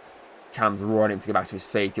 Cam's roaring him to get back to his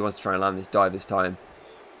feet. He wants to try and land this dive this time.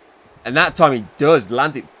 And that time he does.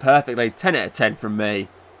 Lands it perfectly. 10 out of 10 from me.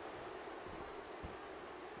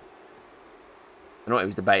 I don't know what he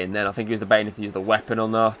was debating then. I think he was debating if to use the weapon or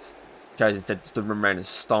not. Chose instead just to run around and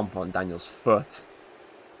stomp on Daniel's foot.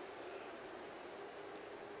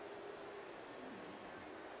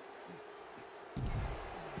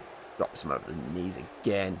 Drops him over the knees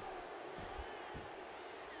again.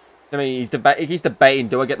 I mean, he's debating,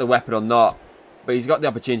 do I get the weapon or not? But he's got the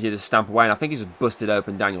opportunity to stamp away, and I think he's just busted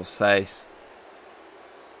open Daniel's face.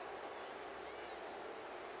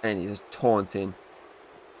 And he's just taunting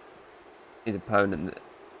his opponent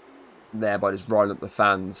there by just riding up the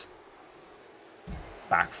fans.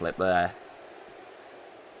 Backflip there.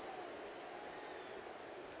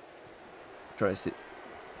 Try to see.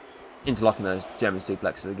 Interlocking those German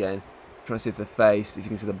suplexes again. Trying to see if the face, if you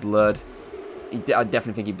can see the blood. I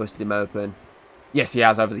definitely think he busted him open. Yes, he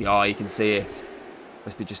has over the eye. You can see it.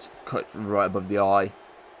 Must be just cut right above the eye.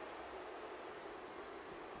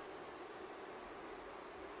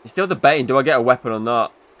 He's still debating, do I get a weapon or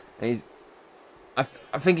not? And I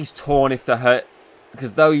think he's torn if to hurt.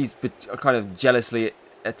 Because though he's kind of jealous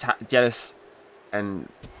and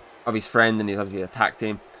of his friend, and he's obviously attacked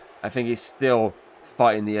him, I think he's still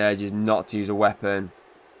fighting the urges not to use a weapon.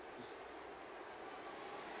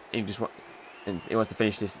 And he wants to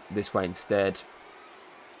finish this way instead.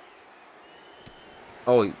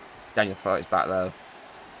 Oh, Daniel fights back though.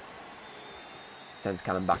 Sends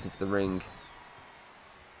Callum back into the ring.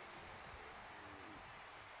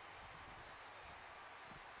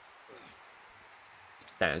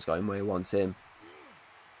 Daniel's got him where he wants him.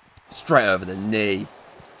 Straight over the knee.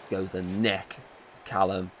 Goes the neck.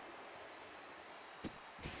 Callum.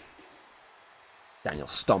 Daniel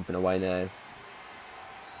stomping away now.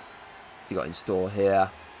 He got in store here.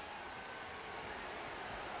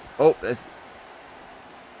 Oh, there's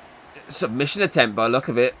submission attempt by the look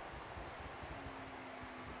of it.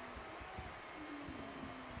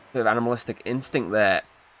 Bit of animalistic instinct there.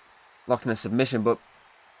 Locked in a submission, but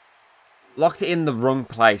locked it in the wrong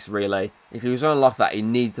place, really. If he was going to lock that, he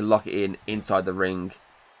needed to lock it in inside the ring.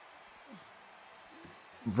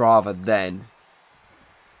 Rather than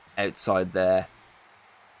outside there.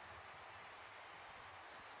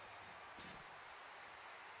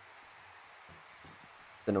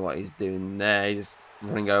 Don't know what he's doing there. He's just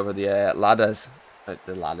running over the ladders.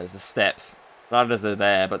 The steps. Ladders are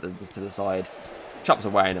there, but they're just to the side. Chops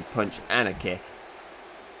away in a punch and a kick.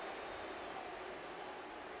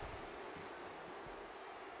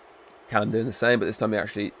 Callum doing the same, but this time he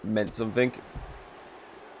actually meant something.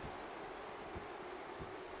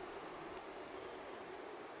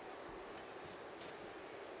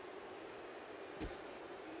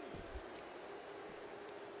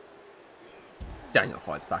 Daniel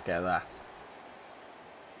fights back out of that.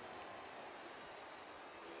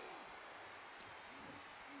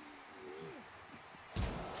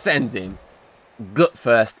 Sends him gut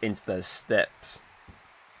first into those steps.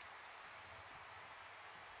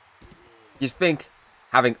 You'd think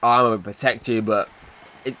having armor would protect you, but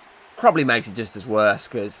it probably makes it just as worse,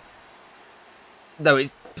 because though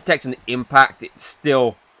it's protecting the impact, you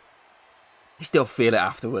still feel it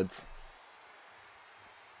afterwards.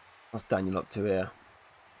 What's Daniel up to here?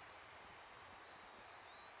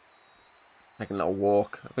 Taking a little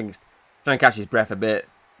walk. I think he's trying to catch his breath a bit.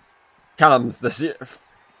 Callum's the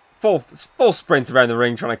full sprint around the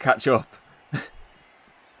ring trying to catch up.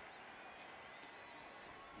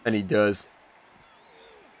 And he does.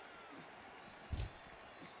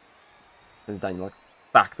 And Daniel like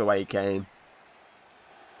back the way he came.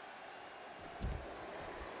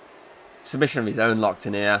 Submission of his own locked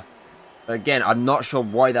in here. But again, I'm not sure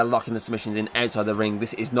why they're locking the submissions in outside the ring.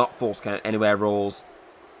 This is not false count anywhere rules.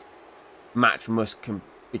 Match must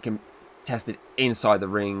be contested inside the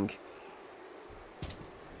ring.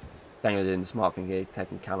 Daniel doing the smart thing here,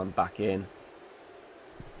 taking Callum back in.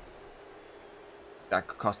 That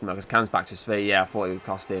could cost him because Callum's back to his feet. Yeah, I thought it would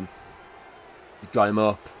cost him. He's got him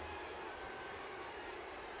up.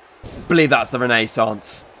 believe that's the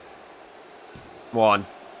Renaissance. 1,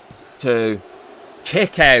 2.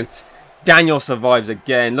 Kick out. Daniel survives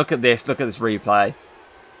again. Look at this. Look at this replay.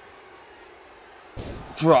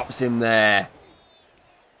 Drops him there.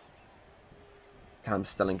 Callum's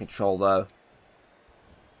still in control though.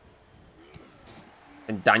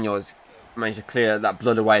 And Daniel has managed to clear that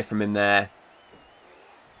blood away from him there.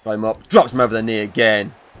 Got him up. Drops him over the knee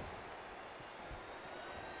again.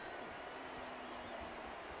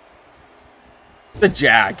 The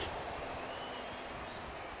jag.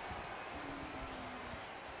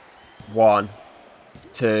 1,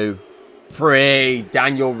 2, 3.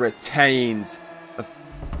 Daniel retains.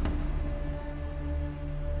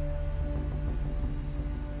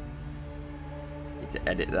 Need to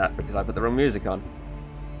edit that because I put the wrong music on.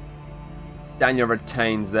 Daniel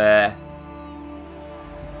retains there.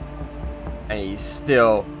 And he's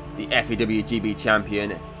still the FEW GB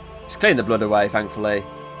champion. He's clearing the blood away, thankfully.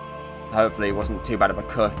 Hopefully it wasn't too bad of a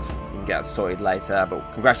cut. You can get it sorted later.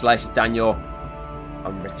 But congratulations, Daniel,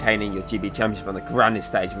 on retaining your GB championship on the grandest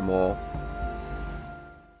stage of them all.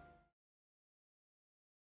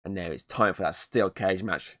 And now it's time for that steel cage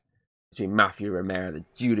match between Matthew Romero, the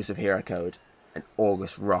Judas of Hero Code, and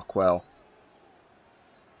August Rockwell.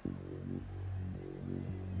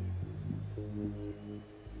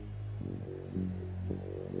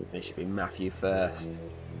 It should be Matthew first.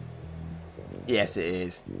 Yes, it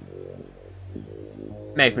is.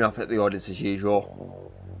 Making off at the audience as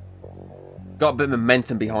usual. Got a bit of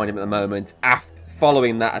momentum behind him at the moment.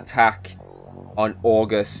 Following that attack on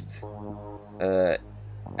August at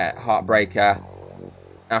Heartbreaker.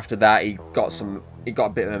 After that, he got a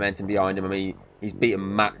bit of momentum behind him. I mean, he's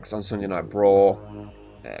beaten Max on Sunday Night Brawl.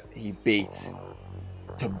 He beat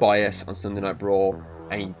Tobias on Sunday Night Brawl,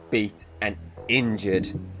 and he beat an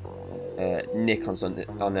injured Nick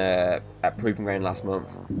on at Proving Ground last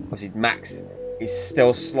month. Obviously, Max is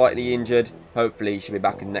still slightly injured. Hopefully, he should be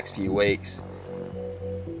back in the next few weeks.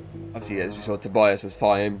 Obviously, as we saw, Tobias was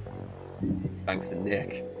fine, thanks to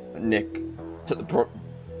Nick. But Nick took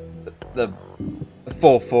the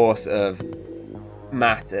full force of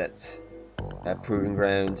Matt at Proving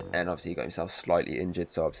Ground, and obviously he got himself slightly injured,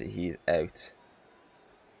 so obviously he's out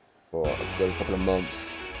for a good couple of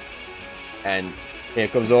months. And here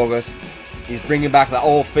comes August. He's bringing back that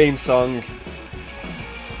old theme song.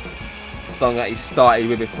 Song that he started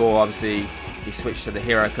with before. Obviously, he switched to the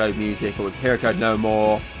Hero Code music, but with Hero Code no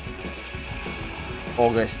more,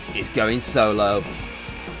 August is going solo.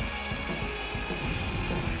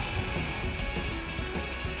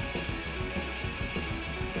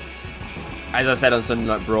 As I said on Sunday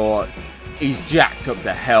Night Brawl, he's jacked up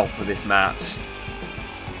to hell for this match.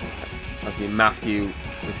 Obviously, Matthew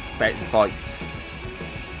was about to fight.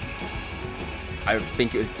 I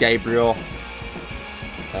think it was Gabriel.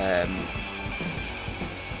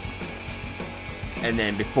 And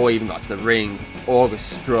then before he even got to the ring, August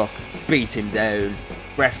struck, beat him down.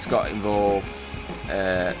 Refs got involved.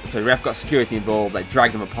 So the ref got security involved. They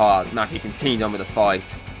dragged him apart. Matthew continued on with the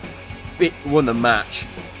fight. Won the match.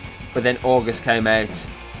 But then August came out.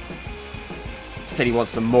 Said he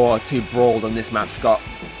wants some more. 2 brawled, and this match got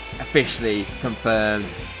officially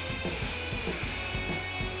confirmed.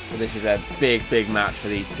 But this is a big, big match for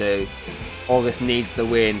these two. August needs the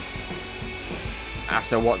win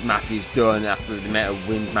after what Matthew's done, after the amount of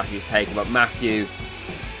wins Matthew's taken. But Matthew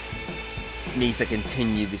needs to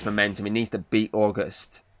continue this momentum. He needs to beat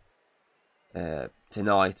August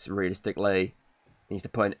tonight, realistically. He needs to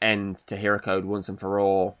put an end to Hero Code once and for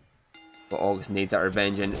all. But August needs that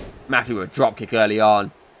revenge. And Matthew with a dropkick early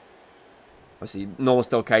on. Obviously, normal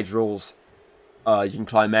steel cage rules. You can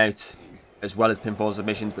climb out as well as pinfall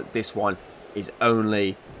submissions, but this one is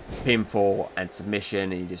only pinfall and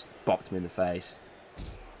submission, and he just bopped him in the face.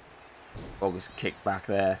 August kicked back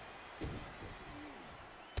there.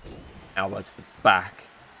 Elbow to the back.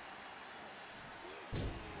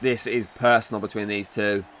 This is personal between these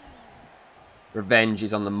two. Revenge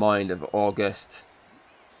is on the mind of August.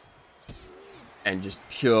 And just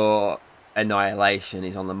pure annihilation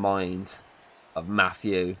is on the mind of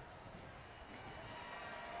Matthew.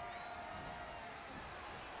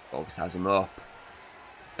 August has him up.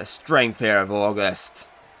 The strength here of August.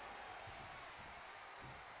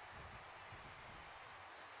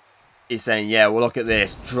 He's saying, yeah, well, look at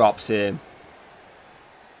this. Drops him.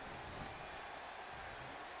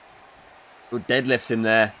 Well, deadlifts him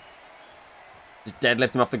there. Just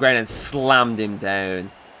deadlift him off the ground and slammed him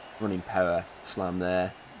down. Running power slam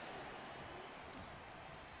there.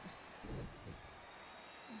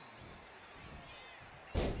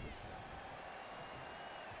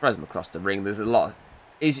 Throws him across the ring. There's a lot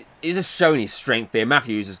he's just showing his strength here.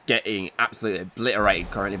 Matthews is getting absolutely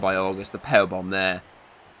obliterated currently by August. The powerbomb there.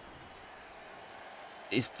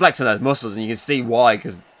 He's flexing those muscles, and you can see why,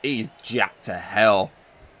 because he's jacked to hell.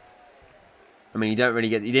 I mean, you didn't really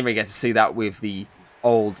get to see that with the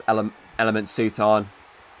old Element suit on.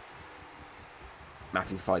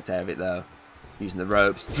 Matthew fights out of it though, using the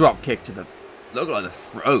ropes. Drop kick to the like the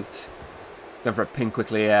throat. Going for a pin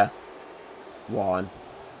quickly here. One,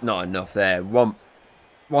 not enough there. One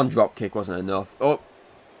drop kick wasn't enough. Oh,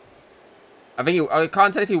 I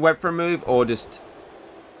can't tell if he went for a move or just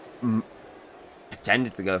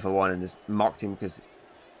pretended to go for one and just mocked him because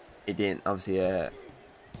it didn't obviously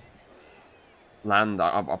land.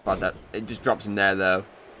 It just drops him there though,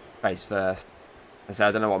 face first. And so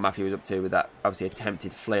I don't know what Matthew was up to with that obviously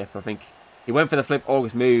attempted flip. I think he went for the flip,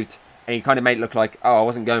 August moved, and he kind of made it look like, oh, I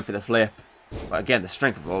wasn't going for the flip. But again, the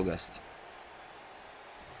strength of August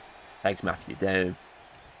takes Matthew down.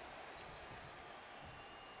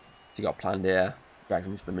 He got planned here, drags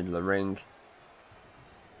him into the middle of the ring.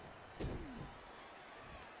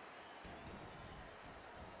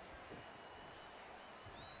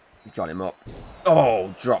 He's got him up.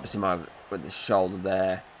 Oh, drops him over with the shoulder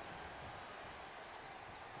there.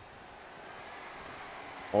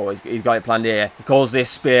 Oh, he's got it planned here. He calls this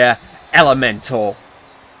spear Elemental.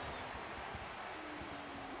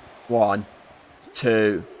 1,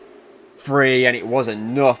 2, 3, and it was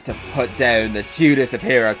enough to put down the Judas of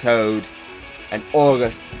Hero Code. And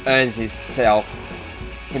August earns himself,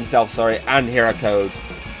 and Hero Code,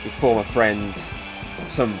 his former friends,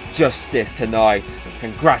 some justice tonight.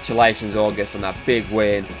 Congratulations, August, on that big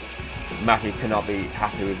win. Matthew cannot be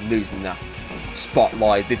happy with losing that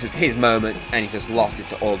spotlight. This was his moment, and he's just lost it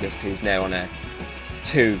to August, who's now on a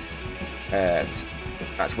 2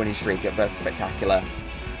 match winning streak at Birth Spectacular.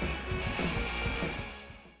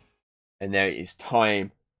 And now it is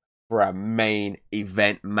time for a main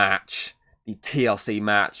event match, the TLC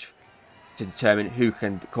match, to determine who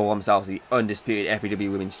can call themselves the undisputed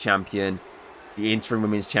FEW Women's Champion, the Interim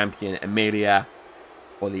Women's Champion, Amelia,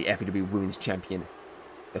 or the FEW Women's Champion,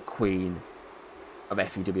 the Queen of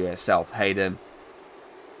FEW herself, Hayden.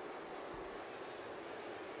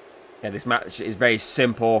 Yeah, this match is very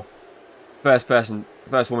simple. First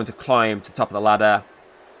woman to climb to the top of the ladder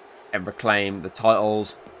and reclaim the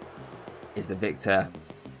titles is the victor.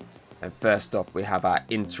 And first up, we have our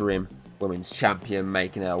Interim Women's Champion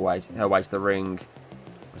making her way to the ring.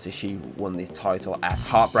 Obviously, she won the title at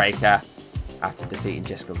Heartbreaker after defeating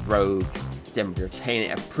Jessica Rogue. She's able to retain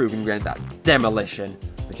it, a proving ground, that demolition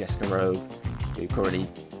for Jessica Rogue, who currently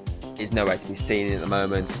is nowhere to be seen at the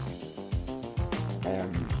moment.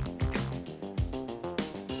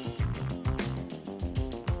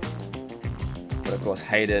 But of course,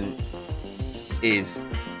 Hayden is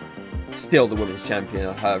still the women's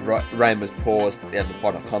champion. Her reign was paused at the end of the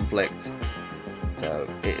final conflict, so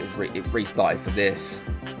it restarted for this.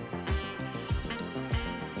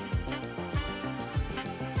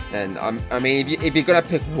 And I mean, if you're gonna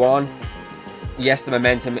pick one, yes, the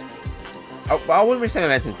momentum. I wouldn't really say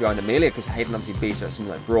momentum's behind Amelia, because Hayden obviously beats her at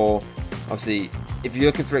something like Brawl. Obviously, if you're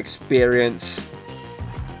looking for experience,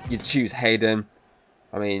 you'd choose Hayden.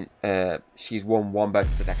 I mean, she's won one Birth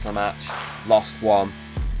Spectacular match, lost one.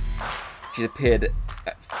 She's appeared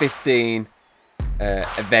at 15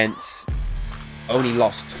 events, only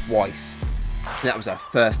lost twice. And that was her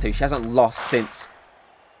first 2. She hasn't lost since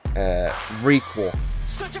Recall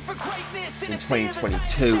in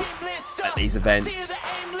 2022 at these events.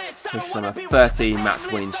 So she's on a 13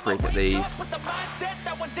 match winning streak at these.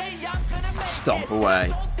 Stomp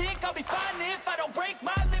away.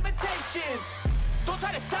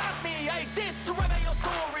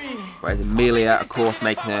 Whereas Amelia, of course,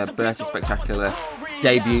 making her Birthday Spectacular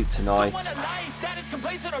debut tonight.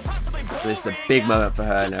 This is a big moment for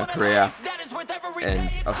her in her career. And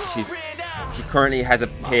obviously she currently has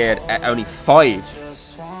appeared at only 5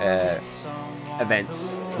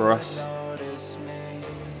 events for us.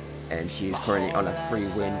 And she is currently on a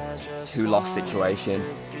 3-win, 2-loss situation.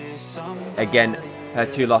 Again, her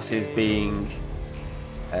 2 losses being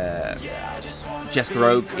Jessica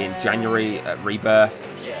Rogue in January at Rebirth,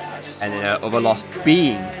 and then her other loss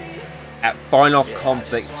being at Final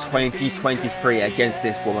Conflict 2023 against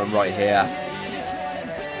this woman right here.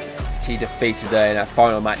 She defeated her in her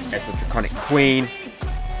final match as the Draconic Queen,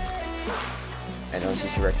 and obviously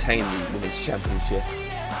she retained the Women's Championship.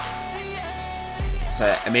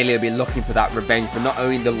 So Amelia will be looking for that revenge for not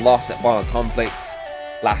only the loss at Final Conflict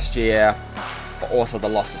last year, but also the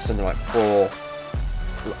loss at Sunday Night Brawl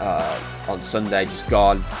on Sunday, just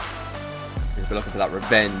gone. She'll be looking for that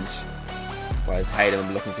revenge Whereas Hayden will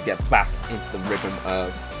be looking to get back into the rhythm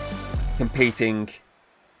of competing.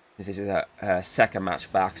 This is her second match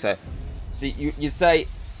back. So you'd say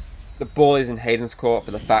the ball is in Hayden's court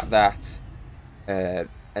for the fact that, as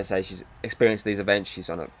I say, she's experienced these events. She's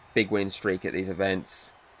on a big winning streak at these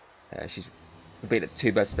events. She's competed at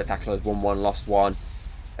 2 Burst Spectaculars, won 1, lost 1.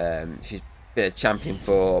 She's been a champion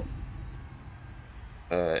for,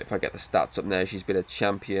 if I get the stats up now, she's been a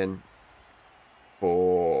champion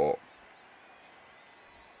for,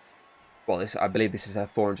 well, I believe this is her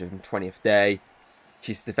 420th day.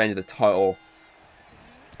 She's defended the title,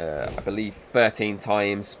 I believe, 13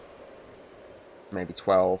 times, maybe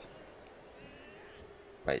 12.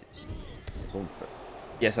 Wait,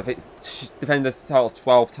 yes, I think she's defended the title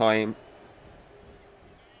 12 times.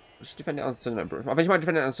 She defended it on Sunday Night Brawl. I think she might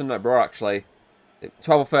defend it on Sunday Night Brawl, actually.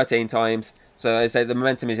 12 or 13 times. So I say the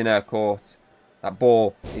momentum is in her court. That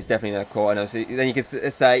ball is definitely in her court. And so then you can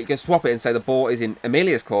say, you can swap it and say the ball is in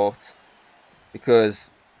Amelia's court,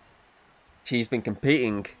 because she's been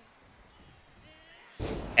competing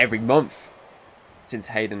every month since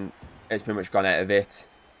Hayden has pretty much gone out of it.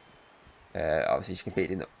 Obviously, she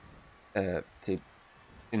competed in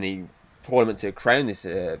the tournament to crown this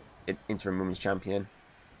interim women's champion.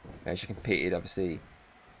 She competed, obviously,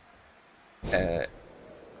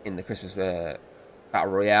 in the Christmas Battle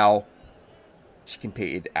Royale. She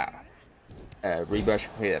competed at Rebirth. She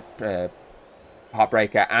competed at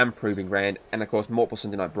Heartbreaker and Proving Ground, and of course multiple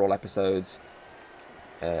Sunday Night Brawl episodes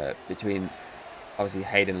between obviously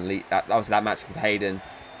Hayden and Lee. Obviously that match with Hayden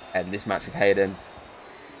and this match with Hayden.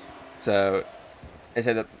 So they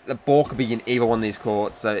said that the ball could be in either one of these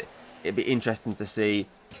courts, so it'd be interesting to see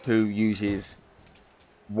who uses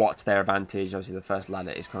what to their advantage. Obviously the first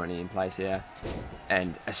ladder is currently in place here,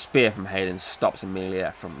 and a spear from Hayden stops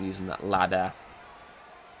Amelia from using that ladder.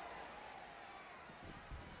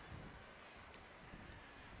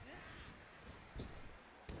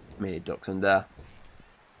 Amelia ducks under,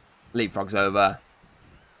 leapfrogs over,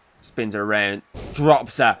 spins her around,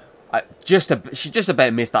 drops her. She just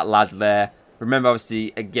about missed that ladder there. Remember,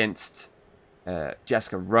 obviously, against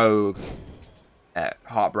Jessica Rogue,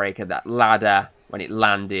 Heartbreaker, that ladder, when it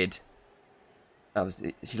landed,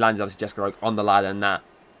 obviously, she landed, obviously, Jessica Rogue on the ladder, and that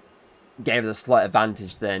gave her the slight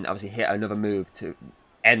advantage, then obviously hit another move to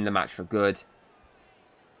end the match for good.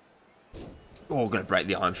 Oh, going to break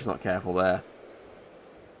the arm. She's not careful there.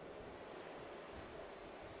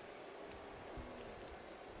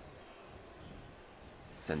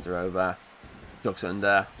 Sends her over, ducks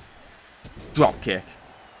under, drop kick.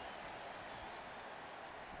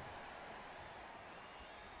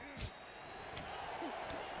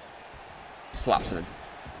 Slaps and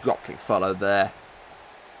a drop kick followed there.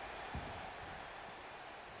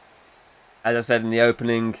 As I said in the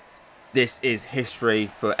opening, this is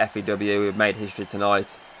history for FEW. We've made history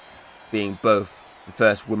tonight, being both the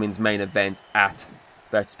first women's main event at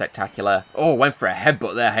Virtua Spectacular. Oh, went for a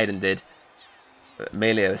headbutt there, Hayden did. But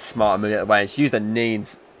Amelia was smart, moving out of the way, and she used her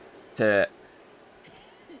knees to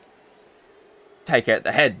take out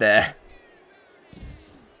the head there.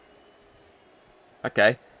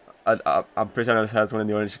 Okay. I'm pretty sure I just heard someone in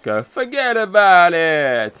the audience go, "Forget about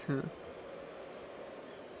it!"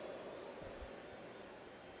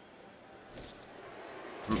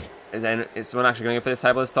 Is someone actually going to go for this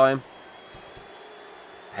table this time?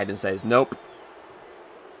 Hayden says nope.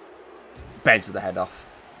 Bends the head off.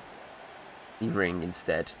 The ring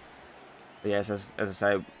instead. But yes, as I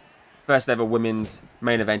say, first ever women's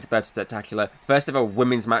main event at Virtua Spectacular. First ever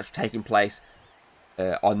women's match taking place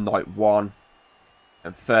on night 1.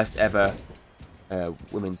 And first ever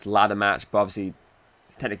women's ladder match. But obviously,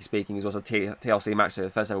 technically speaking, is also a TLC match. So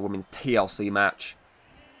the first ever women's TLC match.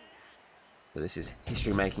 So this is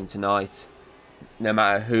history making tonight. No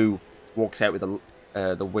matter who walks out with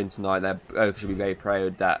the win tonight, they both should be very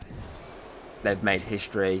proud that they've made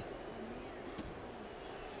history.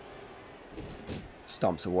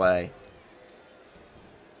 Stomps away.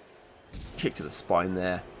 Kick to the spine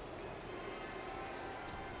there.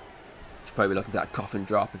 She's probably looking for that coffin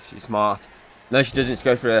drop if she's smart. No, she doesn't. She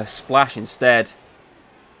goes for a splash instead.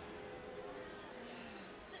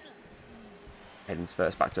 Hayden's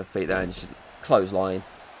first back to her feet there, and she's clothesline.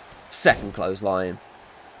 Second clothesline.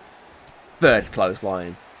 Third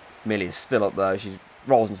clothesline. Amelia's still up though. She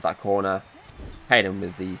rolls into that corner. Hayden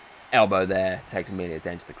with the elbow there takes Amelia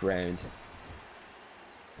down to the ground.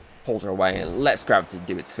 Pulls her away and lets gravity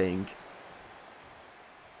do its thing.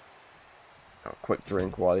 A quick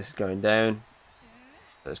drink while this is going down.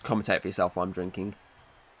 Just commentate for yourself while I'm drinking.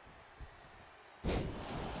 That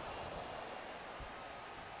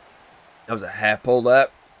was a hair pull there.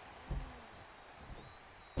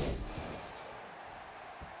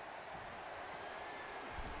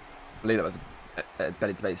 believe that was a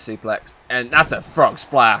belly to base suplex. And that's a frog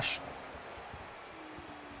splash.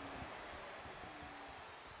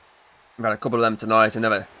 We've had a couple of them tonight.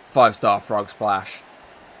 Another 5-star frog splash.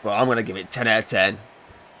 Well, I'm going to give it 10 out of 10.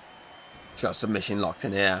 She's got a submission locked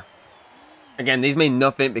in here. Again, these mean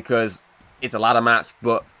nothing because it's a ladder match,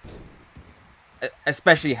 but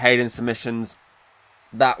especially Hayden's submissions,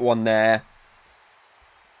 that one there,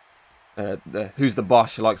 the who's the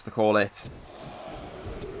boss, she likes to call it,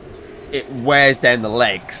 it wears down the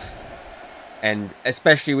legs. And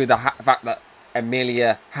especially with the fact that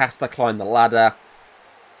Amelia has to climb the ladder,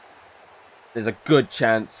 there's a good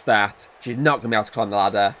chance that she's not going to be able to climb the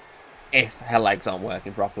ladder if her legs aren't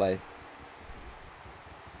working properly.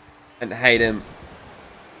 And Hayden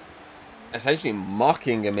essentially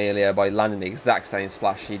mocking Amelia by landing the exact same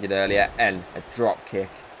splash she did earlier, and a drop kick.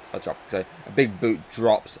 A big boot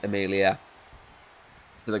drops Amelia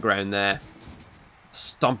to the ground there.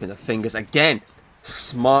 Stomping the fingers. Again,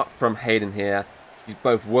 smart from Hayden here. She's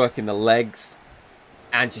both working the legs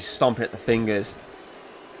and she's stomping at the fingers.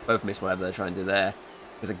 Both miss whatever they're trying to do there.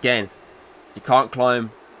 Because again, she can't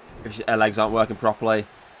climb if her legs aren't working properly.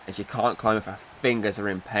 And she can't climb if her fingers are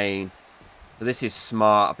in pain. So this is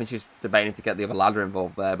smart. I think she was debating to get the other ladder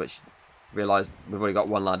involved there, but she realised we've already got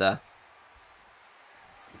one ladder.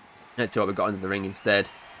 Let's see what we've got under the ring instead.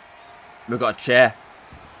 We've got a chair.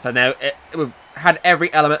 So now we've had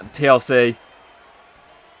every element of TLC.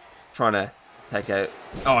 Trying to take out...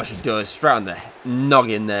 Oh, she does. Straight on the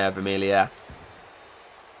noggin there of Amelia.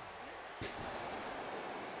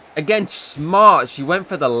 Again, smart. She went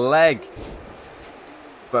for the leg.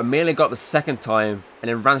 But Amelia got the second time and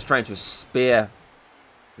then ran straight into a spear.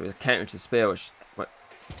 It was a counter to the spear, which...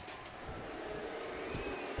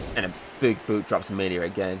 And a big boot drops Amelia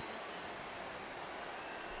again.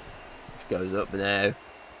 Which goes up now.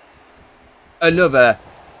 Another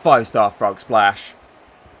 5-star frog splash.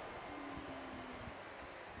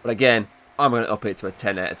 But again, I'm going to up it to a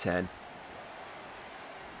 10 out of 10.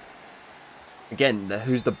 Again, the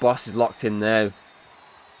who's the boss is locked in now.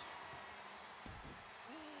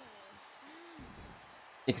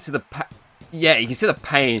 You can see the you can see the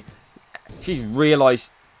pain. She's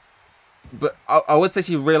realised, but I would say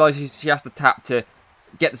she realised she has to tap to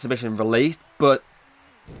get the submission released. But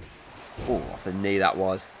oh, off the knee that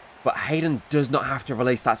was. But Hayden does not have to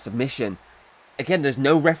release that submission. Again, there's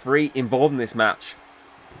no referee involved in this match.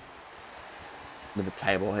 Another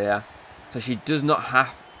table here, so she does not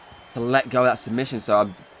have to let go of that submission.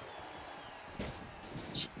 So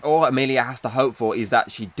all Amelia has to hope for is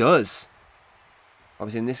that she does.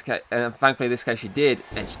 Obviously, in this case, and thankfully, in this case, she did,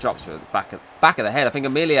 and she drops her back of the head. I think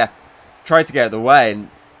Amelia tried to get out of the way and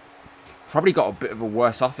probably got a bit of a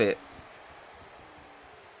worse off it.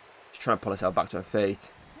 She's trying to pull herself back to her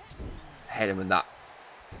feet. Hayden with that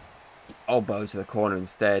elbow to the corner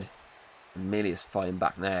instead. Amelia's fighting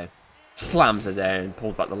back now. Slams her down,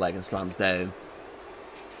 pulls back the leg and slams down.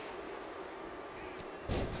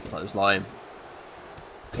 Clothesline.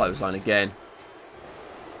 Clothesline again.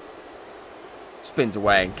 Spins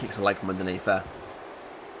away and kicks the leg from underneath her.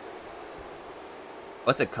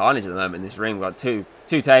 What's a carnage at the moment in this ring? We've got two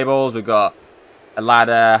tables, we've got a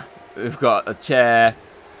ladder, we've got a chair,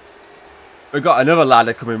 we've got another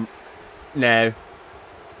ladder coming now.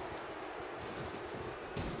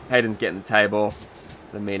 Hayden's getting the table.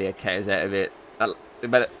 Amelia caters out of it. You're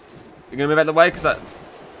going to move out of the way because that...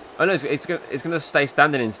 Oh no, it's going to stay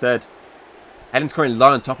standing instead. Hayden's currently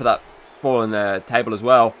lying on top of that fallen table as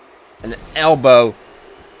well. An elbow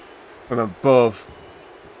from above.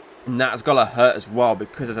 And that's got to hurt as well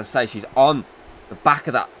because, as I say, she's on the back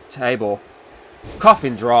of that table.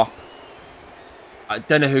 Coffin drop. I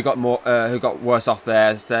don't know who got worse off there.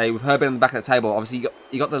 As I say, with her being on the back of the table, obviously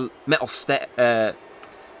you got the metal steps, the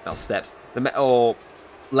metal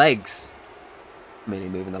legs. Amelia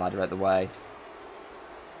moving the ladder out the way.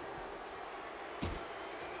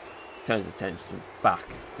 Turns attention back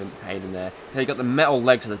to Hayden there. Now you got the metal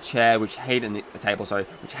legs of the chair, which Hayden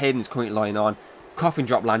is currently lying on. Coffin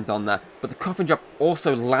drop landed on there, but the coffin drop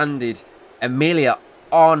also landed Amelia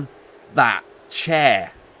on that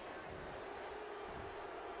chair.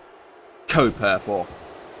 Code purple.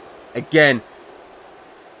 Again,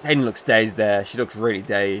 Hayden looks dazed there. She looks really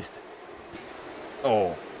dazed.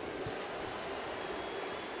 Oh.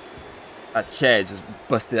 That chair's just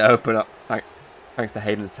busted open up. Thanks to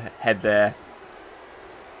Hayden's head there.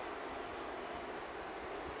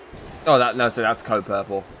 Oh, so that's code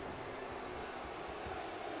purple.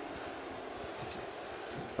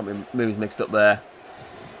 Got my moves mixed up there.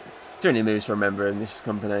 Too many moves to remember in this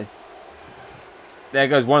company. There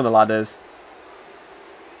goes one of the ladders.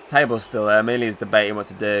 Table's still there. Amelia's debating what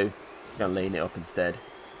to do. Going to lean it up instead.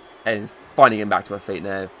 Hayden's finally getting back to her feet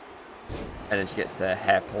now. And then she gets her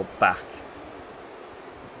hair pulled back.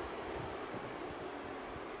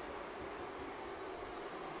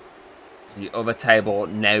 The other table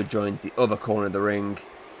now joins the other corner of the ring.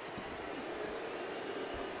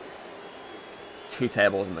 There's 2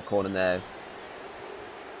 tables in the corner now.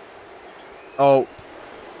 Oh.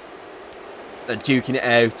 They're duking it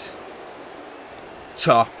out.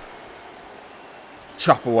 Chop.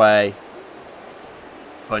 Chop away.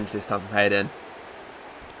 Punch this time from Hayden.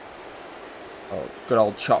 Oh, good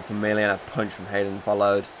old chop from Amelia and a punch from Hayden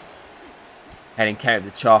followed. Hayden carried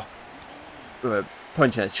the chop. With a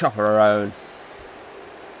punch and a chop of her own.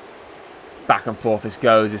 Back and forth this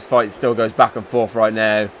goes. This fight still goes back and forth right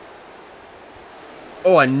now.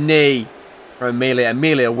 Oh, a knee from Amelia.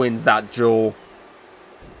 Amelia wins that duel.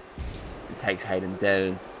 And takes Hayden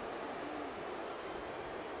down.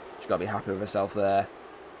 She's got to be happy with herself there.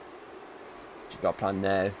 She's got a plan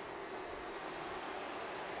now.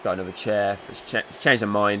 Got another chair. She's changed her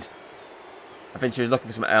mind. I think she was looking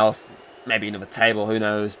for something else. Maybe another table, who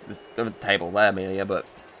knows. There's another table there, Amelia, but...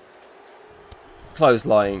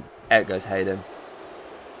 Clothesline. Out goes Hayden.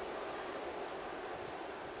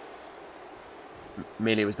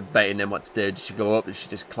 Amelia was debating then what to do. Did she go up? Did she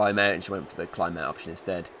just climb out? And she went for the climb out option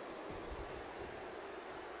instead.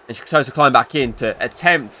 And she chose to climb back in to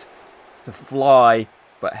attempt to fly,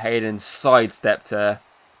 but Hayden sidestepped her.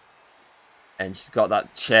 And she's got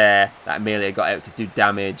that chair that Amelia got out to do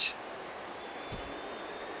damage.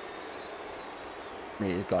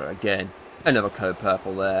 Amelia's got her again. Another code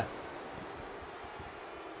purple there.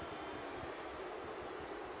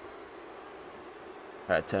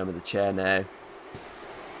 Her turn with the chair now.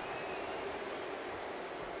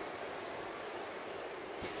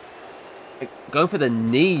 Going for the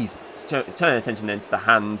knees. Turning attention then to the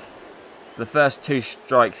hands. The first 2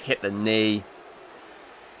 strikes hit the knee.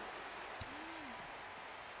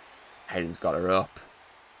 Hayden's got her up.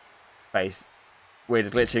 Face weird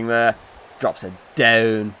glitching there. Drops her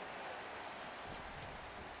down.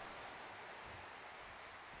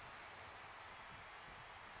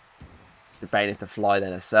 Debating if to fly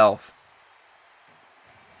then herself.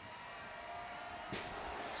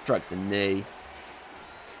 Strikes the knee.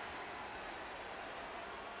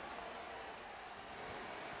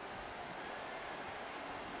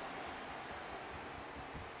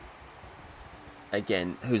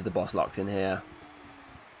 Again, who's the boss locked in here?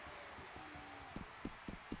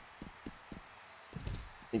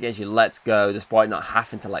 Again, she lets go despite not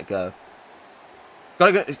having to let go.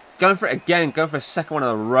 Going for it again, going for a second one in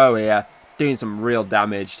a row here. Doing some real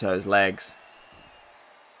damage to his legs.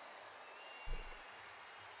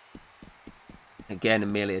 Again,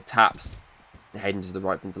 Amelia taps. And Hayden does the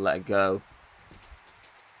right thing to let her go.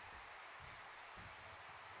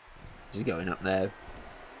 She's going up now.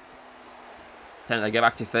 Time to get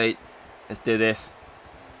back to your feet. Let's do this.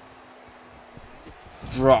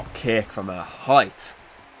 Drop kick from her height.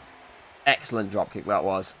 Excellent drop kick that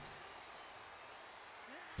was.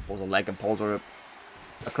 Pulls a leg and pulls her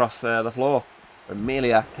across the floor.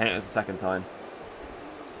 Amelia counters the second time.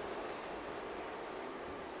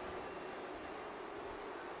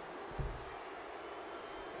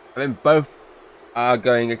 I mean, both are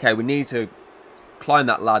going, okay, we need to climb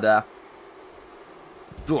that ladder.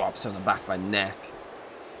 Drops on the back of my neck.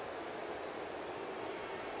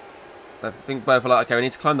 I think both are like, okay, we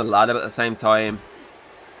need to climb the ladder, but at the same time,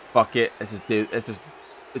 fuck it, let's just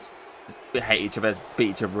hate each other, let's beat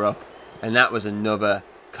each other up. And that was another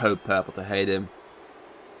code purple to Hayden.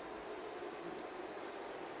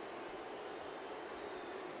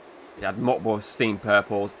 He had multiple steam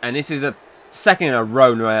purples, and this is a second in a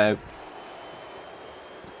row now.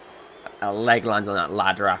 A leg lands on that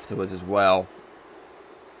ladder afterwards as well.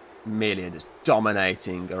 Amelia just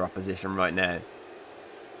dominating her opposition right now.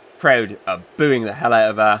 Crowd are booing the hell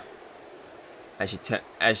out of her.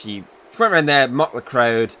 As she went around there, mocked the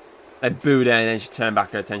crowd. They booed her and then she turned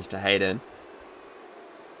back her attention to Hayden.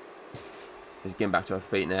 She's getting back to her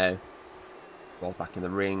feet now. Rolls back in the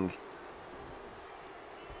ring.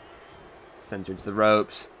 Sends her into the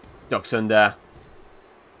ropes. Ducks under.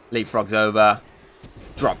 Leapfrogs over.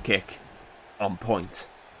 Drop kick. On point.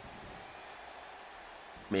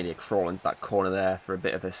 Amelia crawling into that corner there for a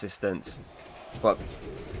bit of assistance. But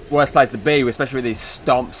worst place to be, especially with these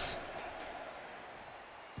stomps.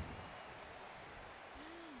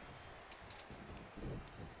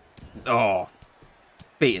 Oh,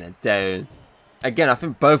 beating it down. Again, I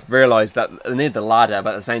think both realised that they need the ladder,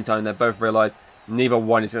 but at the same time, they both realised neither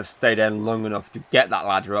one is going to stay down long enough to get that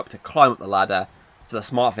ladder up, to climb up the ladder. So the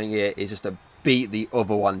smart thing here is just to beat the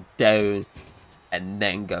other one down and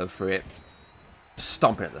then go for it.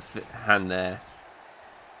 Stomping at the hand there.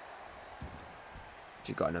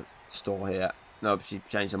 She got in a stall here. No, she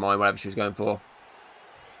changed her mind, whatever she was going for.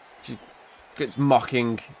 She gets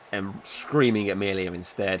mocking and screaming at Amelia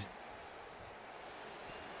instead.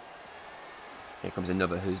 Here comes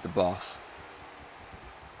another who's the boss.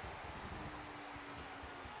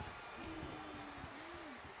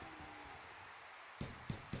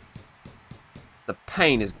 The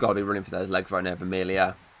pain has got to be running for those legs right now for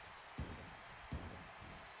Amelia.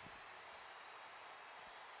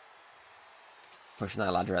 Pushing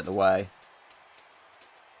that ladder out the way.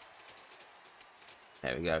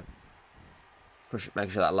 There we go.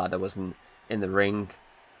 Make sure that ladder wasn't in the ring.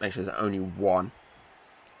 Make sure there's only one.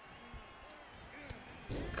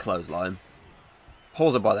 Clothesline.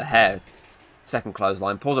 Pulls her by the hair. Second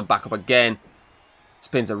clothesline. Pulls her back up again.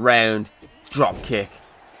 Spins around. Drop kick.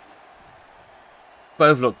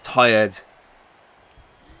 Both look tired.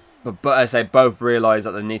 But I say both realise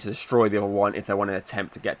that they need to destroy the other one if they want to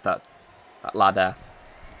attempt to get that ladder.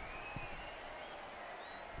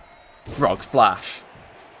 Frog splash.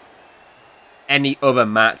 Any other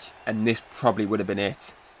match, and this probably would have been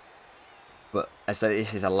it. But I say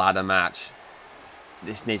this is a ladder match.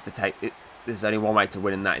 This needs to take. There's only one way to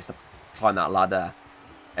win, and that is to climb that ladder.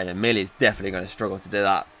 And Amelia's definitely going to struggle to do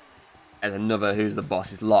that. As another who's the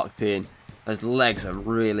boss is locked in. Those legs are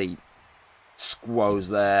really squoze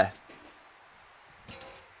there.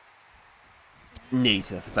 Knee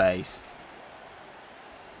to the face.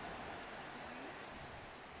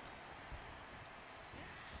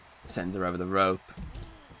 Sends her over the rope.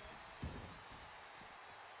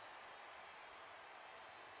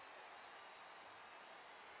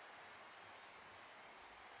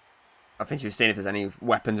 I think she was seeing if there's any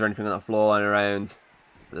weapons or anything on the floor lying around.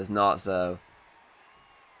 But there's not, so.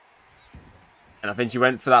 And I think she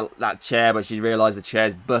went for that chair, but she realised the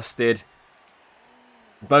chair's busted.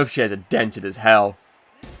 Both chairs are dented as hell.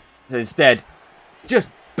 So instead, just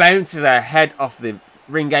bounces her head off the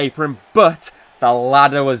ring apron, but the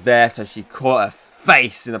ladder was there, so she caught her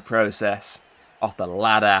face in the process off the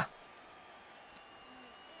ladder.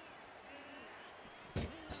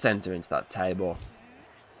 Sent her into that table.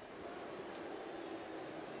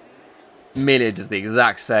 Amelia does the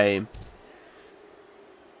exact same.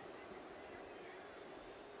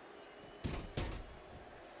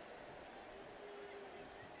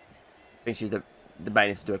 I think she's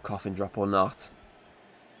debating to do a coffin drop or not.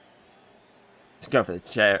 Just go for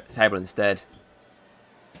the table instead.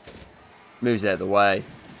 Moves it out of the way.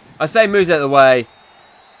 I say moves it out of the way.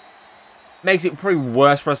 Makes it pretty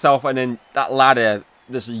worse for herself, and then that ladder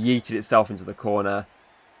just yeeted itself into the corner.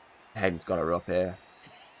 Hayden's got her up here.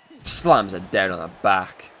 Slams her down on her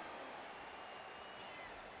back.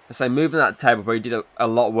 I say moving that table probably did a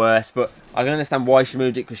lot worse, but I can understand why she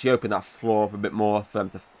moved it, because she opened that floor up a bit more for them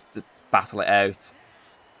to battle it out.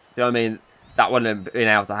 Do you know what I mean? That wouldn't have been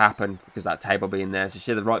able to happen because that table being there, so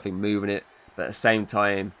she did the right thing moving it, but at the same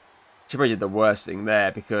time, she probably did the worst thing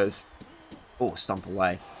there because... Oh, stomp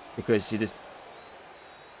away. Because she just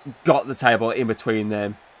got the table in between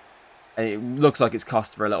them. And it looks like it's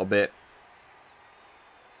cost her a little bit.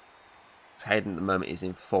 Hayden at the moment is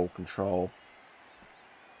in full control.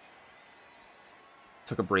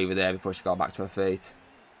 Took a breather there before she got back to her feet.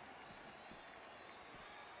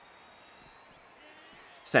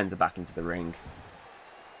 Sends her back into the ring.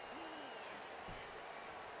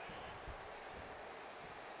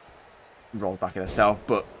 Rolls back in herself,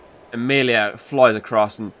 but Amelia flies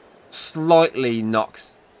across and slightly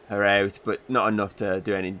knocks her out, but not enough to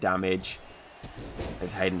do any damage.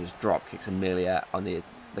 As Hayden just drop kicks Amelia on the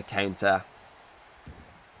counter.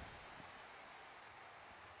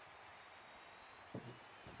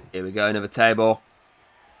 Here we go, another table.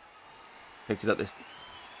 Picked it up this.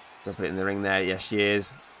 Gonna put it in the ring there. Yes, she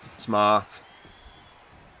is. Smart.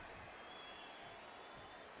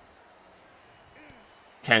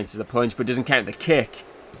 Counters the punch, but doesn't count the kick.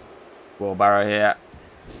 Wheelbarrow here.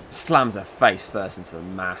 Slams her face first into the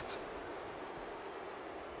mat.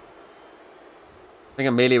 I think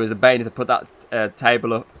Amelia was debating to put that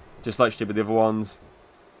table up, just like she did with the other ones.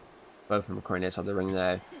 Both of them are currently outside the ring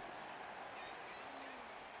now.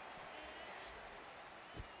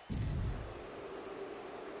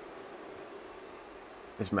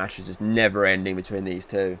 This match is just never ending between these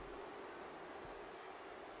two.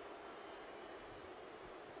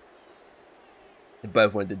 They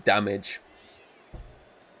both wanted damage.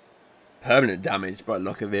 Permanent damage by the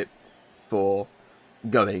look of it for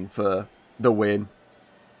going for the win.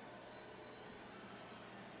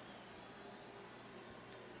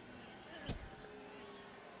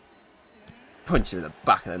 punch him in the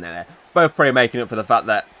back of the neck there. Both probably making up for the fact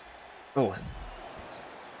that... Oh,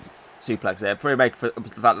 suplex there. Probably making up for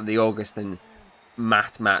the fact that the August and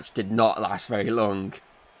Matt match did not last very long.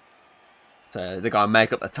 So they're going to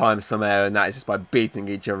make up the time somehow, and that is just by beating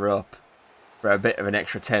each other up for a bit of an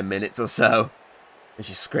extra 10 minutes or so. And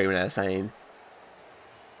she's screaming at her saying,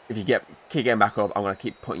 if you keep getting back up, I'm going to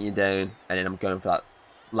keep putting you down, and then I'm going for that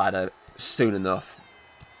ladder soon enough.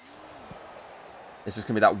 It's just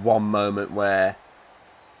going to be that one moment where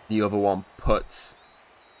the other one puts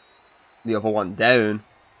the other one down.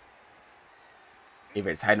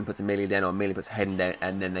 Either it's Hayden puts Amelia down or Amelia puts Hayden down,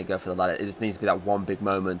 and then they go for the ladder. It just needs to be that one big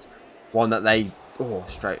moment. One that they... Oh,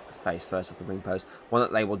 straight face first off the ring post. One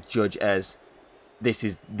that they will judge as, this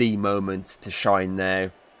is the moment to shine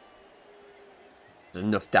now. There's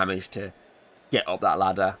enough damage to get up that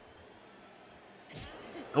ladder.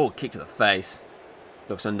 Oh, kick to the face.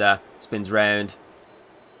 Ducks under, spins round.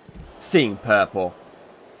 Seeing purple.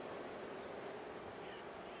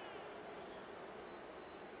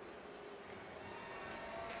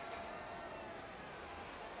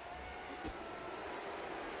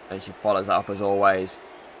 And she follows that up as always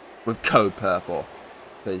with code purple.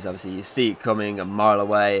 Because obviously you see it coming a mile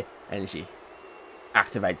away and she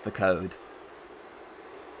activates the code.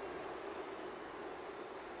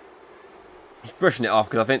 She's brushing it off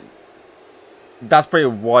because I think that's probably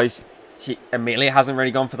why Amelia hasn't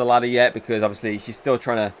really gone for the ladder yet, because obviously she's still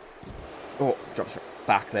trying to... Oh, drops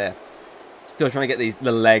back there. Still trying to get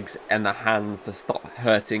the legs and the hands to stop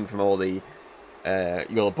hurting from all the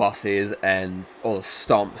your bosses and all the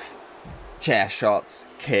stomps, chair shots,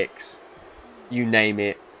 kicks, you name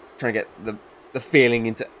it. Trying to get the feeling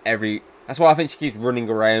into every... That's why I think she keeps running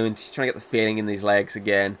around. She's trying to get the feeling in these legs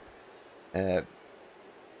again. Whereas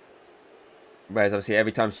obviously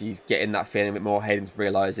every time she's getting that feeling a bit more, Hayden's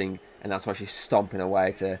realising, and that's why she's stomping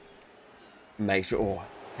away to make sure... Oh,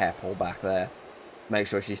 hair pull back there. Make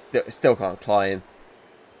sure she still can't climb.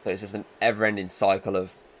 So it's just an ever-ending cycle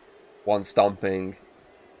of one stomping,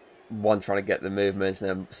 one trying to get the movements, and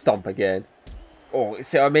then stomp again. Oh,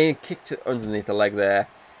 see what I mean? Kicked it underneath the leg there.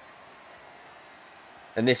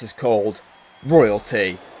 And this is called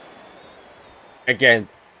royalty. Again,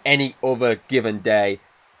 any other given day,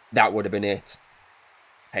 that would have been it.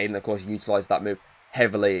 Hayden, of course, utilised that move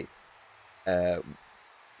heavily under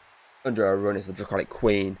her run as the Draconic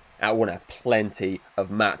Queen. And won her plenty of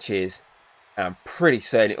matches. And I'm pretty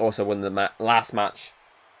certain it also won the last match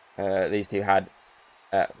these two had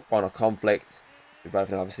Final Conflict. We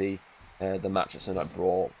both know, obviously, the match at Sunday Night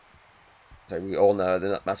Brawl. So we all know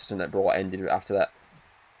the match at Sunday Night Brawl ended after that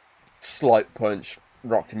slight punch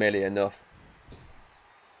rocked Amelia enough.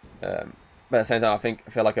 But at the same time,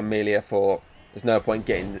 I feel like Amelia thought there's no point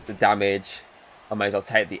getting the damage. I may as well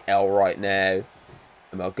take the L right now,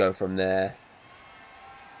 and I'll go from there.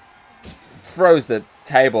 Throws the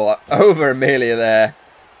table over Amelia there.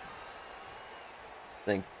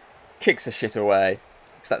 Then kicks the shit away.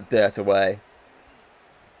 Kicks that dirt away.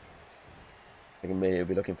 I think Amelia will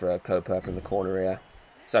be looking for a co-purple in the corner here.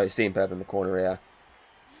 Sorry, seeing purple in the corner here.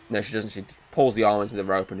 No, she doesn't. She pulls the arm into the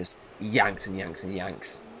rope and just yanks and yanks and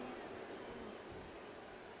yanks.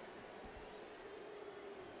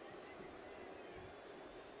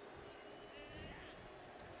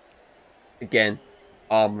 Again,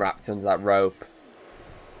 arm wrapped under that rope.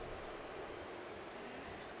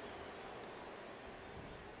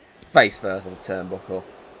 Face first on the turnbuckle.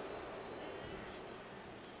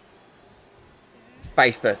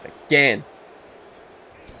 Face first again.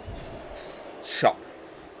 Chop.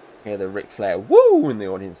 Hear the Ric Flair woo in the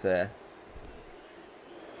audience there.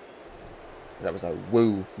 That was a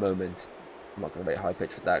woo moment. I'm not going to be high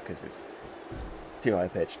pitched with that because it's too high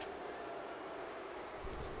pitched.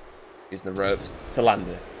 Using the ropes to land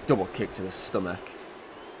a double kick to the stomach.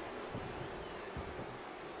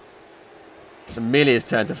 Amelia's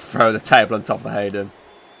turn to throw the table on top of Hayden.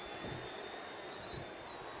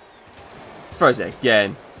 Throws it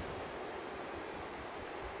again.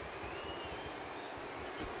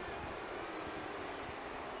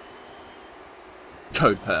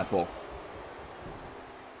 Code purple.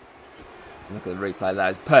 Look at the replay there.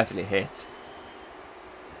 It's perfectly hit.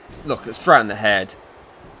 Look, it's straight in the head.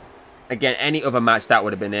 Again, any other match, that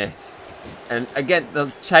would have been it. And again, the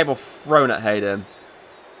table thrown at Hayden.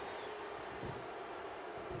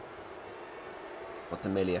 What's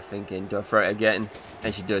Amelia thinking? Do I throw it again?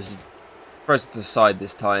 And she does. She throws it to the side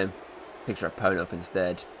this time. Picks her opponent up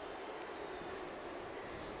instead.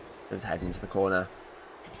 There's Hayden into the corner.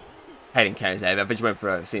 Hayden counters out of it. I think she went for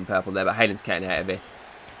a Seeing Purple there, but Hayden's counting out of it.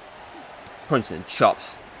 Punches and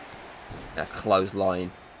chops. A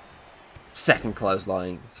clothesline. Second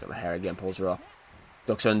clothesline. She's got the hair again, pulls her up.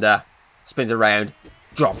 Ducks under. Spins around.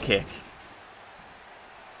 Drop kick.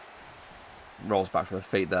 Rolls back from her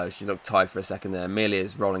feet though. She looked tired for a second there.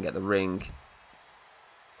 Amelia's rolling at the ring.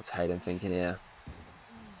 What's Hayden thinking here?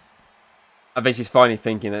 I think she's finally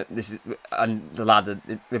thinking that this is... And the ladder...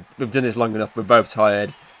 We've done this long enough. We're both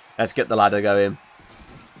tired. Let's get the ladder going.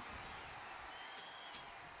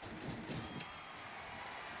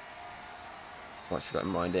 What's she got in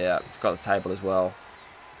mind here? She's got the table as well.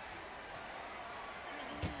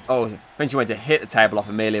 Oh, when she went to hit the table off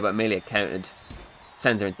Amelia, but Amelia countered.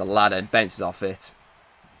 Sends her into the ladder and bounces off it.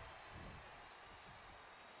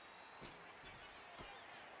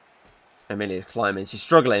 Amelia's climbing. She's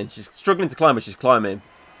struggling. She's struggling to climb, but she's climbing.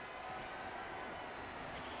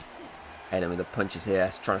 Hayden with the punches here.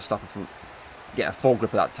 She's trying to stop her from getting a full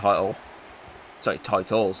grip of that title. Sorry,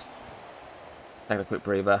 titles. Taking a quick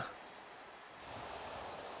breather.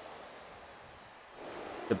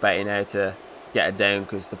 Debating how to get her down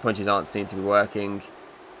because the punches aren't seem to be working.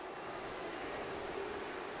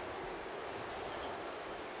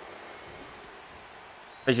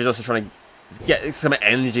 But she's also trying to get some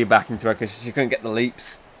energy back into her because she couldn't get the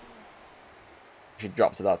leaps. She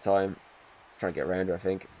dropped at that time. Trying to get around her, I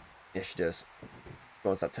think. Yes, she does. She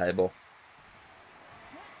wants that table.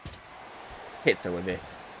 Hits her with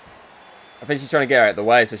it. I think she's trying to get her out of the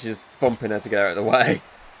way, so she's just thumping her to get her out of the way.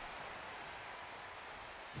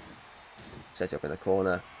 Set up in the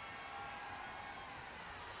corner.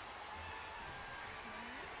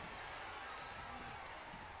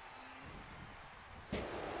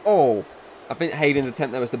 Oh, I think Hayden's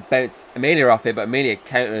attempt there was to bounce Amelia off it, but Amelia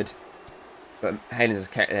countered. But Hayden's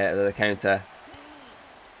countered out of the counter.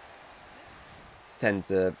 Sends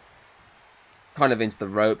her kind of into the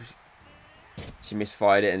rope. She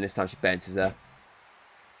misfired it, and this time she bounces her.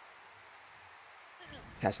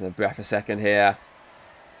 Catching the breath a second here.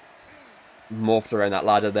 Morphed around that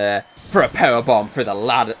ladder there for a power bomb through the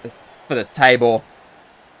ladder, for the table.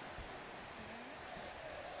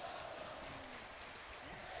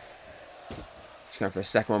 She's going for a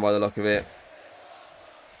second one by the look of it.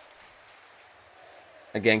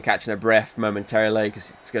 Again, catching her breath momentarily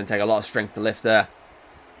because it's going to take a lot of strength to lift her.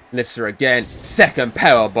 Lifts her again. Second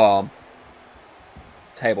power bomb.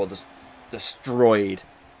 Table just destroyed.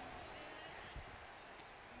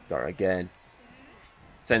 Got her again.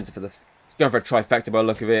 Sends her for the... Going for a trifecta by the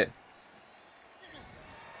look of it.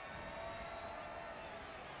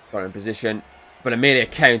 Got her in position. But Amelia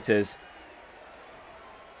counters.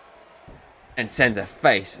 And sends her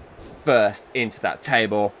face first into that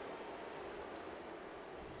table.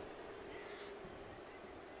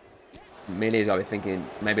 Amelia's got to be thinking,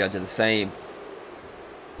 maybe I'll do the same.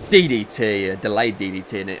 DDT, a delayed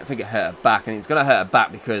DDT, and I think it hurt her back. And it's going to hurt her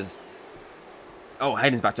back because... Oh,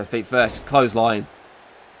 Hayden's back to her feet first. Clothesline.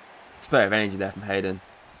 Spur of energy there from Hayden.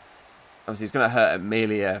 Obviously, it's going to hurt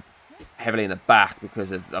Amelia heavily in the back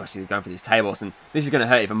because of obviously going for these tables, and this is going to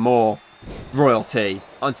hurt even more royalty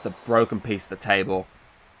onto the broken piece of the table.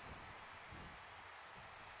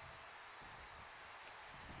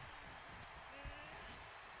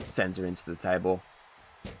 Sends her into the table.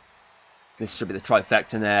 This should be the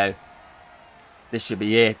trifecta now. This should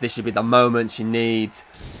be it. This should be the moment she needs.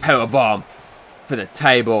 Powerbomb for the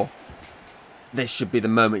table. This should be the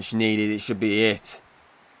moment she needed. It should be it.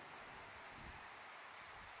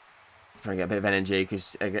 Trying to get a bit of energy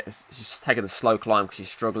because she's taking the slow climb because she's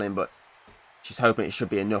struggling, but she's hoping it should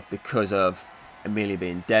be enough because of Amelia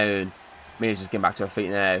being down. Amelia's just getting back to her feet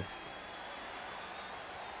now.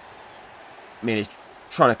 Amelia's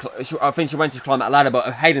trying to... I think she went to climb that ladder,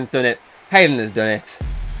 but Hayden's done it. Hayden has done it.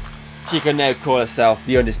 She can now call herself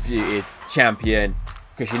the Undisputed Champion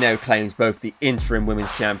because she now claims both the Interim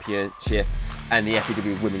Women's Championship and the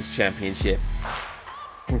FEW Women's Championship.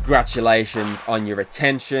 Congratulations on your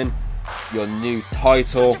retention, your new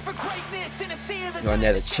title. You are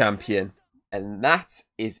now the champion. And that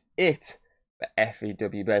is it for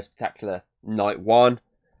FEW Bear Spectacular Night 1.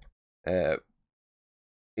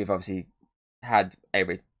 We've obviously had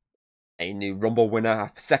a new Rumble winner,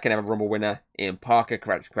 a second ever Rumble winner, Ian Parker.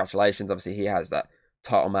 Congratulations. Obviously, he has that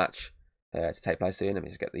title match to take place soon. Let me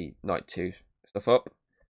just get the Night 2 stuff up.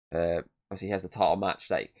 Obviously, he has the title match.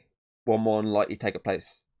 Like, one more likely take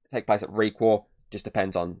place at Requar. Just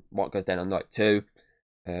depends on what goes down on Night 2.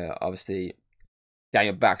 Obviously,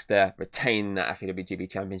 Daniel Baxter retaining that FEWGB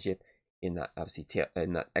Championship in that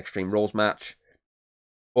in that Extreme Rules match.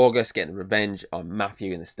 August getting revenge on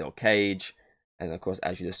Matthew in the steel cage, and of course,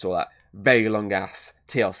 as you just saw, that very long ass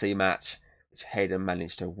TLC match which Hayden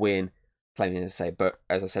managed to win, claiming to say, but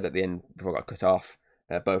as I said at the end before I got cut off,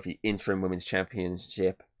 both the Interim Women's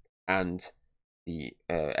Championship and the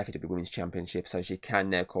FAW Women's Championship, so she can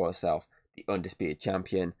now call herself the Undisputed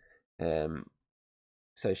Champion.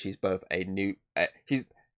 So she's both a new, she's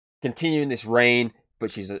continuing this reign,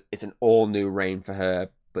 but it's an all new reign for her,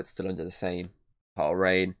 but still under the same title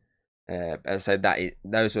reign. As I said,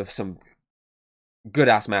 those were some good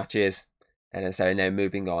ass matches, and so now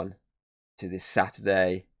moving on to this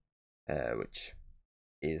Saturday, which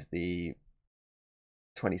is the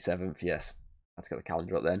 27th. Yes, let's get the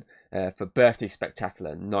calendar up then. For Birthday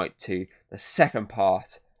Spectacular Night 2, the second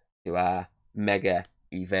part to our mega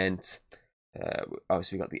event.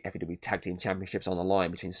 Obviously, we've got the FAW Tag Team Championships on the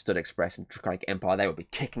line between Stud Express and Draconic Empire. They will be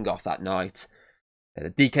kicking off that night. The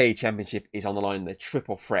DKE Championship is on the line. The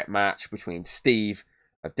triple threat match between Steve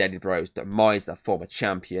of Deadly Bros, Demise, the former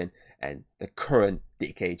champion, and the current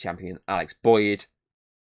DKE champion, Alex Boyd.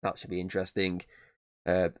 That should be interesting.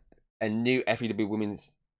 The new FAW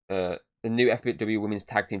Women's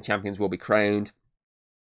Tag Team Champions will be crowned.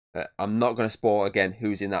 I'm not going to spoil again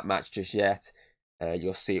who's in that match just yet.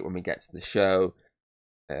 You'll see it when we get to the show.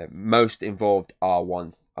 Most involved are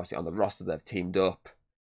ones obviously on the roster that have teamed up,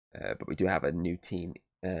 but we do have a new team,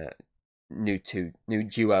 new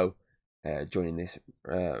duo joining this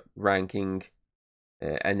ranking,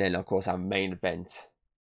 and then of course our main event,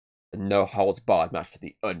 the no holds barred match for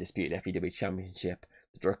the undisputed FAW Championship.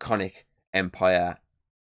 The Draconic Empire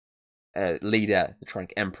leader, the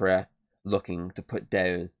Draconic Emperor, looking to put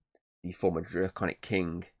down the former Draconic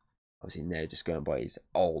King. Obviously now just going by his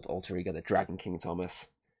old alter ego, the Dragon King Thomas.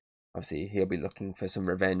 Obviously he'll be looking for some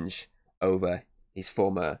revenge over his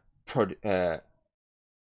former protege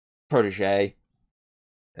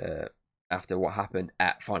after what happened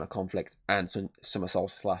at Final Conflict and Summer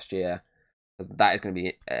Solstice last year. So that is going to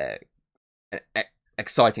be an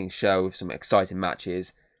exciting show with some exciting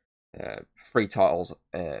matches. 3 titles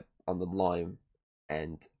on the line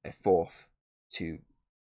and a 4th to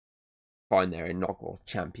find their inaugural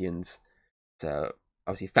champions. So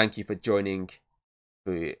obviously thank you for joining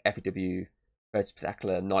for FAW Birthday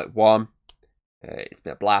Spectacular Night 1. It's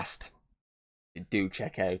been a blast. Do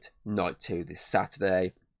check out Night 2 this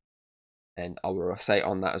Saturday, and I will say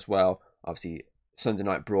on that as well, obviously Sunday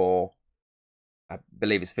Night Brawl, I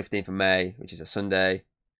believe it's 15th of May, which is a Sunday.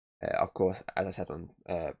 Of course, as I said on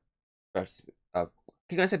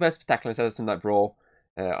can I say Birthday Spectacular instead of Sunday Night Brawl?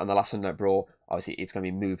 On the last Sunday Night Brawl, obviously it's going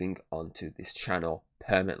to be moving onto this channel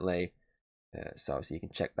permanently. So obviously you can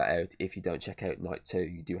check that out. If you don't check out Night 2,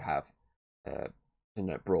 you do have Sunday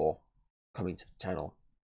Night Brawl coming to the channel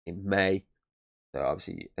in May. So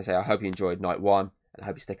obviously, I hope you enjoyed Night 1, and I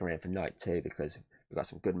hope you stick around for Night 2 because we've got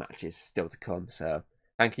some good matches still to come. So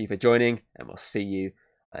thank you for joining, and we'll see you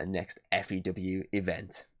at the next FAW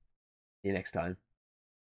event. See you next time.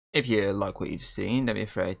 If you like what you've seen, don't be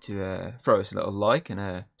afraid to throw us a little like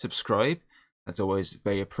and subscribe. That's always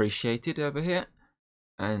very appreciated over here.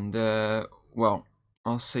 And, well,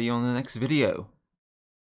 I'll see you on the next video.